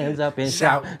 my hands up and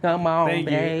Shout. shout. Come on, Thank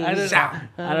you. baby. I don't, Shout.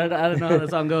 I don't know how the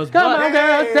song goes. Come but on,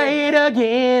 girl, say it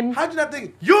again. How'd you not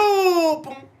think? You.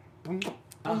 Boom, boom.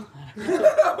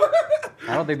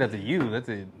 I don't think that's a you. That's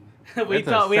a. we that's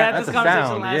a thought we had that's this a conversation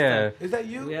sound, last yeah. time. Is that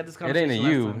you? We had this It conversation ain't a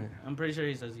last you. time. I'm pretty sure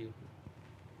he says you.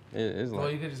 It's Well,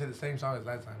 like you could just say the same song as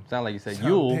last time. sound like you said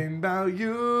Yule. Something about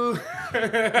you.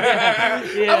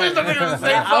 Yeah. I was thinking of the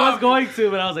same song. I was going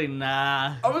to, but I was like,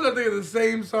 nah. I was thinking of the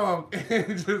same song.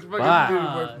 Just fucking Fuck. do the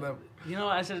first level. You know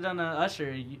what? I should have done a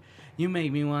Usher. You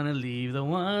make me want to leave the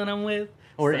one I'm with.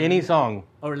 Or any song.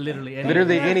 Or literally any.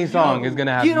 Literally any song is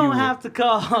gonna have You don't with have to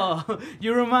call.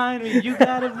 You remind me. You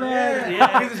got it bad. Yeah.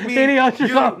 Yeah. This is me. Any Usher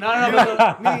You. song.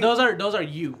 No, but those are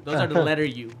you. Those are the letter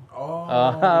U.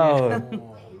 Oh.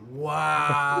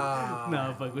 Wow.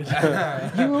 No, fuck with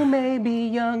you. You may be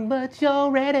young, but you're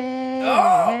ready.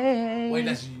 Oh. Wait,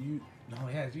 that's you. No,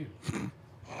 yeah, it's you.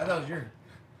 I thought it was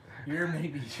you're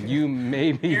maybe. You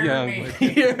may be You're young. me.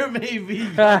 Here maybe,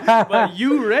 but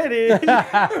you ready?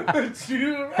 It's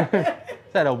you.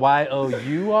 Is that a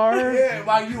Y-O-U-R? Yeah,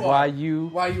 why you are. Y-U.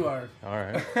 Why you are. All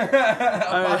right.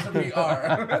 Apostrophe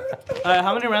R.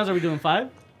 How many rounds are we doing? 5?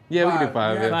 Yeah, we can do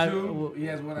five. You have Yeah. 2. He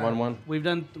has 1. 1-1. We've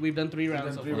done 3 He's rounds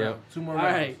done so 3 far. rounds. 2 more All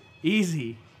rounds. right,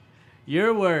 easy.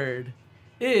 Your word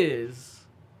is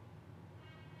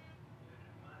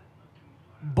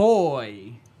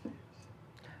boy.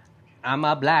 I'm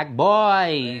a black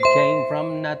boy, came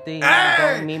from nothing.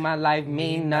 Hey! Told me my life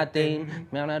mean nothing.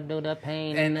 Gonna do the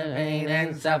pain and the pain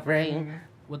and suffering.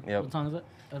 What, Yep. what song is it?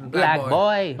 Black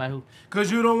boy. By who? Cause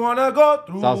you don't wanna go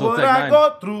through It's also what Tech I Nine.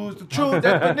 go through. It's the true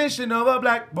definition of a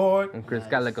black boy. And Chris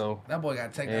Calico. That boy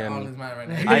got taken And all his mind right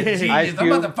now. He's Ice- a genius. Ice I'm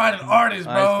about Cube. to find an artist,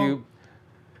 bro. Ice Cube.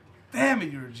 Damn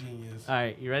it, you're a genius. All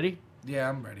right, you ready? Yeah,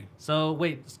 I'm ready. So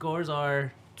wait, scores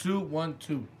are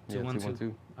 2-1-2. Yeah, 2-1-2.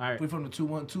 2-1-2. All right. We from the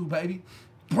 2-1-2, baby.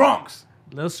 Bronx.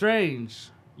 Little Strange.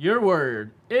 Your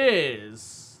word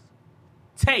is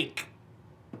take.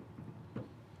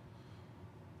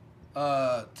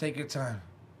 Take your time.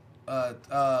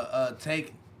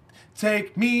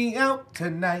 Take me out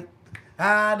tonight.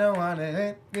 I don't wanna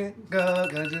let it go.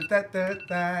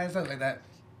 Something like that.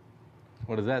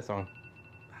 What is that song?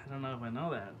 I don't know if I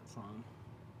know that song.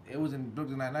 It was in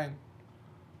Brooklyn Nine-Nine.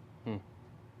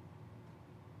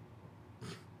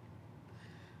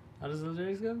 How does the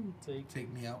lyrics go?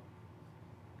 Take me out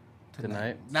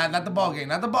Tonight? Not the ball game.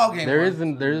 Not the ball game. There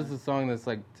one. there is a song that's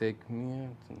like Take Me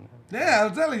Out Tonight. Yeah,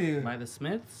 I'm telling you. By the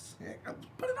Smiths. Yeah,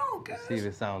 put it on, guys. See if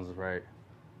it sounds right.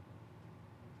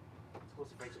 Supposed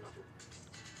to break some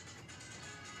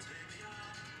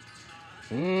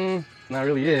up. Not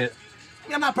really it.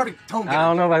 I'm not perfect tone I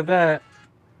don't know about that.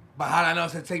 But how did I know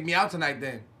it said take me out tonight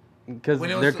then? Because When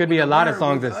it was- there could when be the a lot of word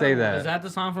songs was that say Is that. that the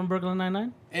song from Brooklyn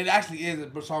Nine-Nine? It actually is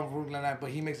a song from Brooklyn Nine-Nine, but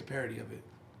he makes a parody of it.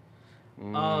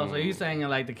 Oh, so you saying it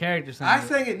like the character sang I it.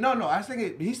 sang it. No, I sang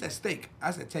it. He said steak. I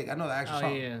said take. I know the actual Oh,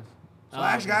 song. yeah. So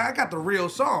actually, I got the real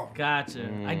song. Gotcha.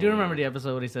 I do remember the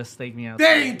episode where he says "Stake me out."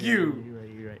 Thank Yeah, you. You're right.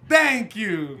 You're right. Thank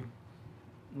you.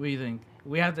 What do you think?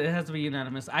 We have to. It has to be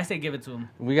unanimous. I say give it to him.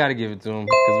 We got to give it to him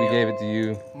because we gave it to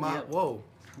you. Whoa.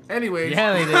 Anyways,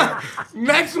 Yeah, they did.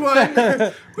 next one.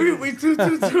 we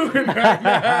 2-2-2 right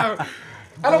now.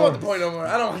 I don't want the point no more.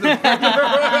 I don't want the point no more.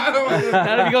 I don't want the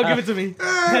How did you go give it to me?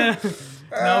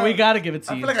 No, we gotta give it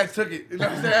to I you. feel like I took it. You know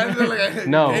what I'm saying? I feel like I gave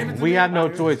No, it to we me. have no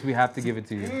choice. We have to give it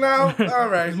to you. No, all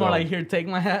right. It's more like here, take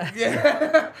my hat.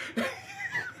 Yeah.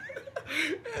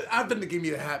 I didn't give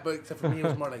me the hat, but except for me, it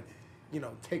was more like,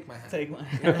 take my hat. Take my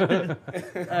hat.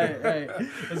 all right.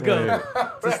 Let's go.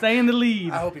 To stay in the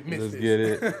lead. I hope he missed Let's this. get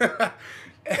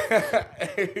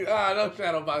it. No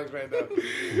shadow box right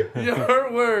now.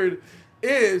 Your word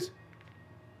is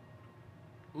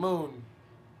moon.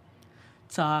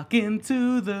 Talking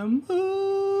to the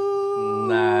moon.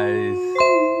 Nice.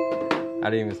 I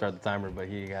didn't even start the timer, but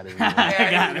he got it. I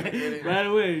got Yeah, it right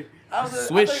away. I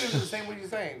Swish. thought it was the same way you're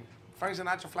saying. Frank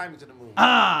Sinatra, fly me to the moon.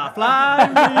 Ah, fly.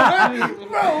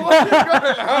 Bro, what is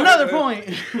going on? Another point.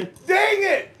 Dang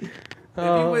it!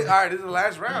 Oh. All right, this is the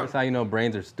last round. That's how you know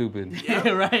brains are stupid. Yeah,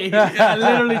 right. I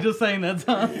literally just sang that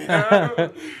song.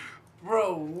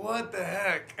 Bro, what the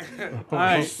heck? All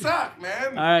right. You suck,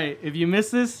 man. All right. If you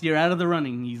miss this, you're out of the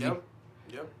running. Easy. Yep.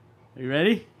 Are you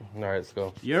ready? All right, let's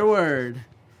go. Your word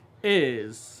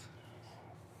is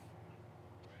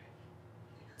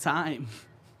time.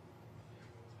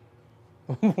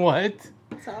 What?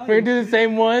 We're gonna do the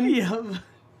same one? Yep.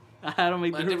 I don't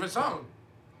make A the different song.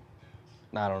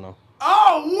 I don't know.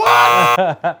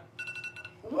 Oh, what?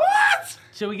 What?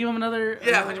 Should we give him another?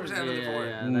 Yeah, 100% another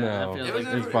four. No. I feel It like was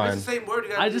It's if it's fine. the same word, you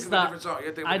gotta I think just of thought- a different song. You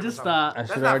gotta think of a I different just song. thought. I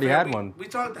That's should not already fair. had We- one. We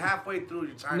talked halfway through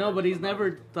your time. No, but he's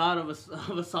never thought of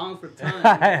a song for I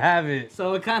time. have it.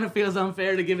 So it kind of feels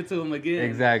unfair to give it to him again.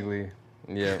 Exactly.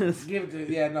 Yeah. Give it to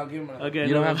give him another. Okay.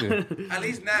 You don't no. have to. At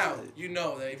least now you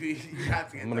know that if you have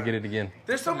to get I'm gonna get it again.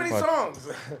 There's so many What? songs.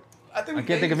 I think I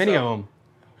can't think of any of them.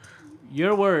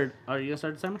 Your word. Are you gonna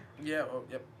start the timer? Yeah. Oh,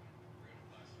 yep.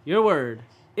 Your word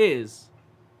is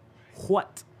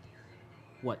what?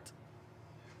 What?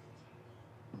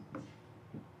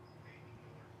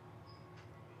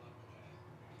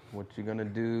 What you gonna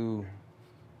do?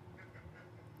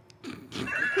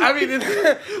 I mean,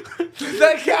 does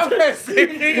that count as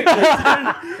singing?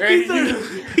 Hey, you-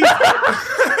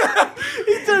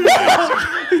 He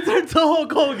turned to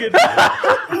Hulk Hogan.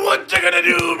 what you gonna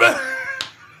do, bro?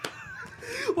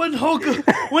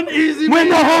 when Easy When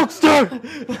the Hulkster!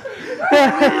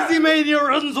 Easy Mania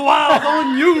runs wild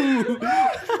on you.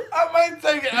 I might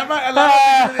take it. I might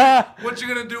allow it. What you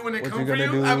gonna do when they What come you for gonna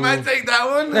you? do? I might take that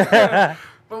one.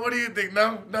 But what do you think?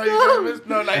 No, you gonna miss?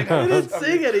 No, like He didn't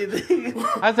sing anything.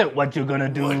 I said, what you gonna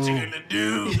do? What you gonna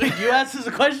do? You asked us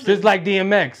a question. Just like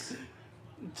DMX.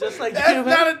 Just like That's DMX.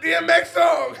 not a DMX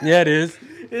song. Yeah, it is.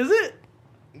 Is it?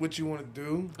 What you wanna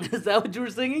do? Is that what you were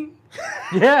singing?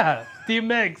 Yeah,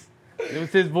 DMX. It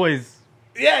was his voice.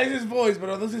 Yeah, it's his voice, but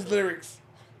are those his lyrics?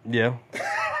 Yeah.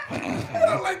 I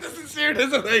don't like the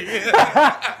sincereness of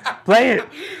it. Play it.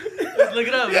 Let's look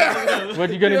it up. Yeah. Let's look it up.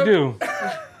 What you gonna do?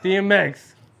 DMX.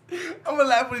 I'm gonna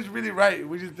laugh when he's really right.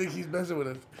 We just think he's messing with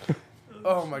us.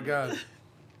 Oh my god.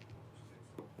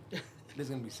 This is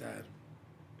gonna be sad.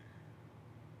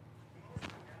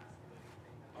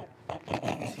 Oh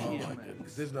my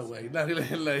goodness. There's no way. No,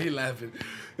 he laughing.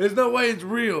 There's no way it's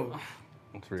real.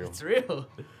 It's real. It's real.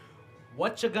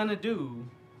 What you gonna do?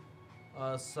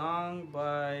 A song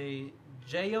by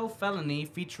J.O. Felony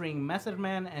featuring Method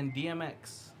Man and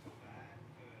DMX.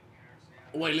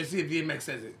 Wait, let's see if DMX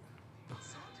says it.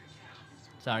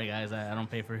 Sorry, guys, I don't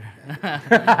pay for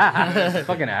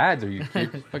Fucking ads, are you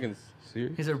fucking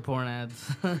serious? These are porn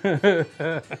ads.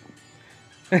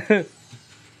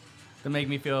 To make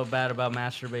me feel bad about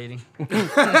masturbating. Make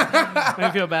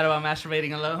me feel bad about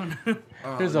masturbating alone.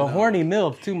 There's a horny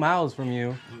MILF 2 miles from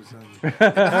you. If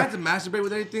I had to masturbate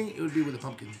with anything, it would be with a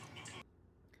pumpkin.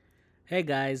 Hey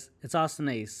guys, it's Austin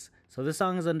Ace. So this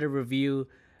song is under review.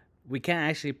 We can't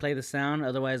actually play the sound,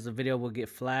 otherwise the video will get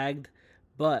flagged.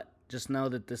 But just know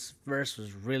that this verse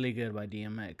was really good by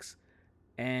DMX.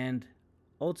 And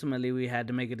ultimately we had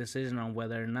to make a decision on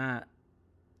whether or not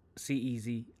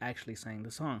C-Eazy actually sang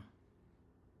the song.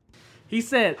 He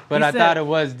said, But thought it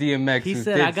was DMX. He who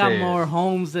said, did I got say more it.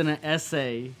 homes than an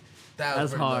essay. That That's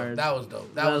was pretty hard. Dope. That was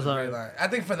dope. That was a great hard. line. I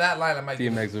think for that line, I might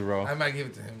DMX give was raw. I might give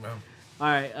it to him, bro. All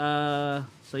right,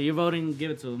 so you're voting, give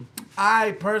it to him.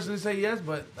 I personally say yes,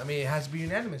 but I mean, it has to be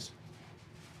unanimous.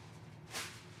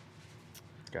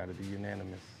 Gotta be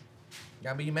unanimous.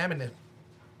 Gotta be unanimous.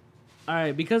 All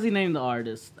right, because he named the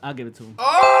artist, I'll give it to him.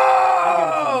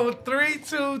 Oh, 3,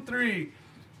 2, 3.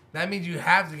 That means you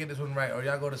have to get this one right, or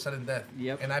y'all go to sudden death.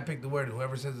 Yep. And I pick the word.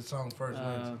 Whoever says the song first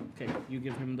wins. Okay, you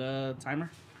give him the timer.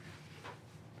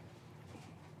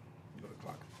 Go to the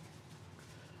clock.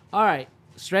 All right,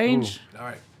 Strange, All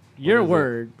right. your What is it?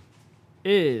 word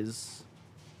is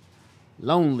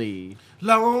lonely.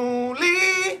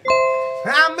 Lonely.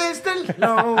 I'm Mr.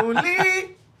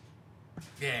 Lonely.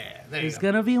 Yeah, there you There's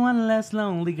go. gonna be one less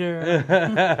lonely girl. I've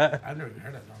never even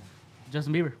heard that song.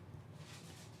 Justin Bieber.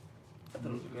 I thought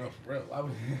it was a girl for real. Why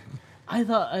would I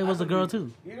thought it was a girl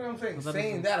too. You know what I'm saying? Was that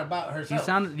Saying a- that about She herself.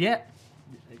 sounded, yeah,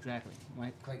 exactly.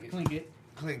 Mike, Clink it. clink it.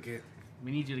 Clink it.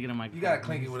 We need you to get a mic. You gotta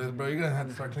clink it with us, bro. You're gonna have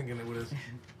to start clinking it with us.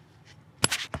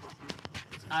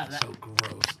 So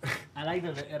gross. I like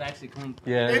that it actually clinked.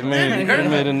 Yeah, It it made, did. it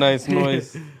made a nice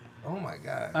noise. Oh my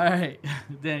god. All right,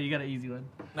 Dan, you got an easy one.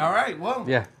 All right, well.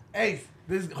 Yeah. Ace,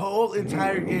 this whole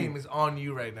entire game is on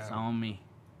you right It's now. on me.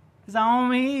 It's on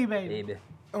me, baby.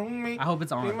 On me. I hope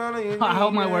it's on. Come on, you I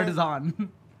hope my need word it. is on.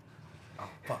 Oh,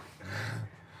 fuck.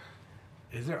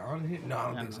 Is there on here? No, I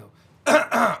don't I think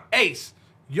don't so. Ace,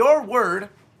 your word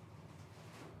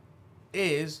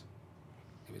is.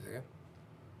 Give me a second.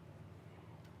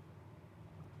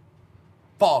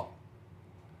 Fall.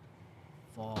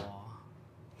 Fall.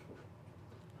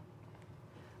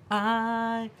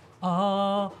 I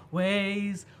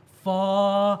always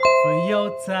fall for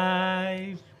your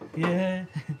type. Yeah.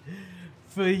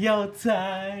 For your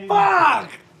type.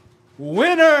 Fuck!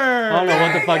 Winner! I don't know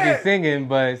what the Dang fuck it. he's singing,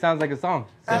 but it sounds like a song.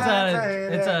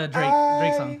 It's a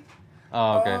Drake song.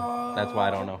 Oh, okay. That's why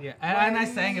I don't know. Yeah, and I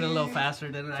sang it a little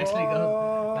faster than it actually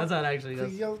goes. That's how it actually For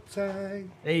goes. your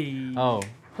time. Hey. Oh.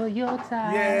 For your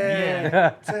time. Yeah. Yeah.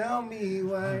 Tell me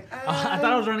why. I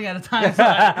thought I was running out of time, so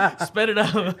I sped it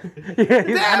up. I need to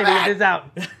get this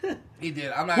out. He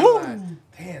did. I'm not gonna lie.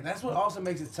 Damn, that's what also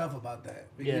makes it tough about that.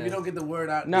 Because Yeah. if you don't get the word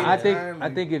out, No, in I think time, I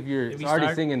think if you're If you already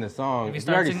start- singing the song, if you if you're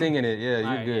start already singing- singing it, yeah, you're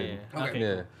Alright, good. yeah. Okay.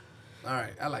 Yeah. All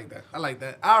right, I like that. I like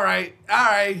that. All right, all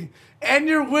right. And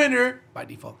your winner, by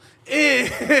default,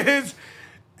 is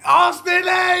Austin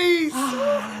Ace.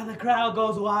 The crowd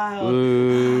goes wild.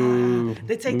 Ooh.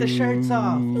 They take the shirts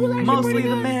off. Mostly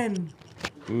the men.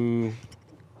 Ooh.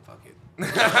 Fuck it.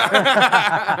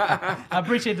 I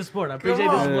appreciate the sport. I Come appreciate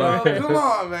the on, sport. bro. Come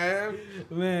on, man.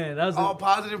 Man, that was All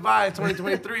positive vibes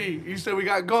 2023. You said we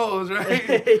got goals,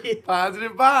 right?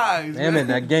 Positive vibes. Damn man. it,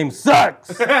 that game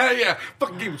sucks. Yeah,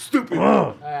 fucking game was stupid.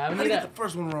 All right, I I need need to to, get the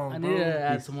first one wrong, I bro. need to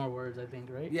add some more words, I think,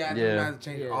 right? Yeah, I think Yeah. we have to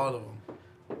change Yeah. all of them.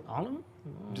 All of them?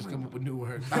 Just come up with new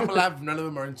words. I'm alive if none of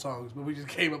them are in songs, but we just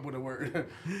came up with a word.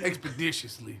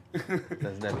 Expeditiously.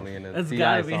 That's definitely in a That's T.I.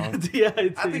 gotta be. song. Yeah,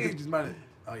 I think it just might have.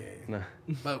 Oh, yeah. Nah.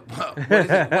 But what is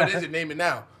it? What is it? Name it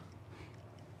now.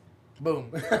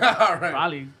 Boom. All right.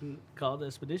 probably called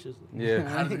expeditiously. Yeah.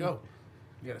 How does it go?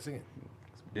 You gotta sing it.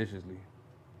 Expeditiously.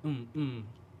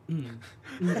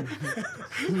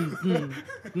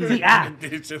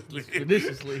 Expeditiously.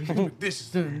 Expeditiously.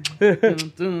 Expeditiously.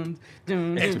 Dun, dun,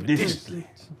 dun, Expeditiously.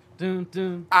 dun,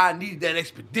 dun. I need that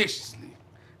expeditiously.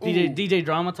 DJ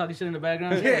Drama talking shit in the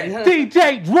background. Yeah.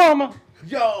 DJ Drama.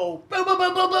 Yo. Boom, boom,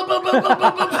 boom, boom, boom, boom, boom, boom,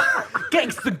 boom, boom.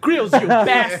 Gangsta Grills, you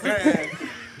bastard.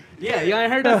 Yeah, you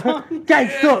ain't heard that song?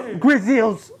 Gangsta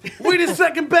Grizzles. We the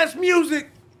second best music.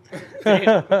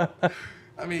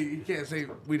 I mean, you can't say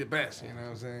we the best, you know what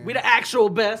I'm saying? We the actual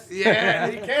best. Yeah,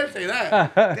 you can't say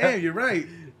that. Damn, you're right.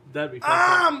 That'd be fun.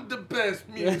 I'm the best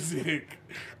music.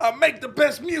 I make the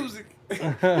best music.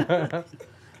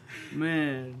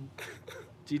 Man.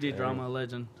 DJ Drama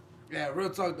legend. Yeah, real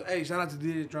talk. Hey, shout out to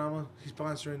DJ Drama. He's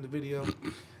sponsoring the video.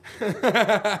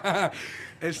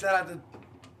 And shout out to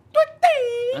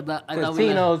I thought we left,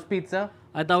 Totino's Pizza.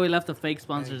 I thought we left the fake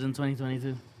sponsors in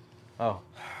 2022. Oh.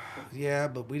 Yeah,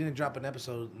 but we didn't drop an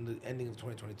episode in the ending of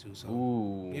 2022, so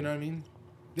Ooh. you know what I mean?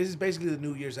 This is basically the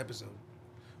New Year's episode.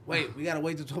 Wait, we gotta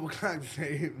wait till 12 o'clock to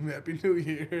say Happy New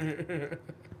Year.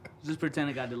 Just pretend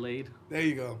it got delayed. There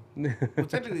you go. Well,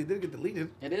 technically, it did get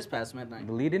deleted. It is past midnight.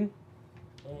 Bleeding?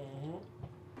 All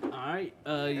right,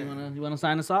 you wanna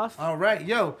sign us off? All right,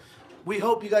 yo. We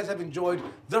hope you guys have enjoyed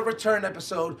the return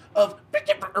episode of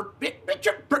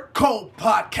Richard Cole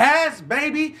Podcast,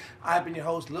 baby. I've been your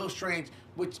host, Lil Strange,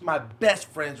 with my best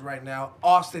friends right now,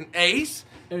 Austin Ace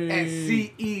and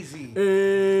C Easy.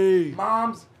 Hey.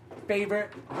 Mom's favorite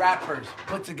rappers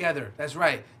put together. That's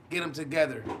right. Get them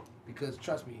together. Because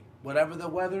trust me, whatever the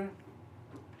weather,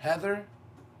 Heather,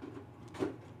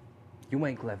 You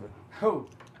ain't clever. who?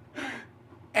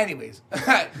 Anyways,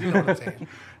 you know what I'm saying.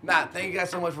 Thank you guys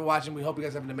so much for watching. We hope you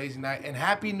guys have an amazing night. And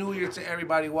Happy New Year to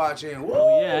everybody watching.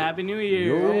 Woo! Yeah, Happy New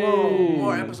Year. Yo. Hey.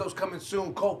 More episodes coming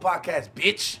soon. Cole Podcast,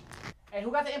 bitch. Hey,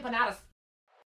 who got the empanadas?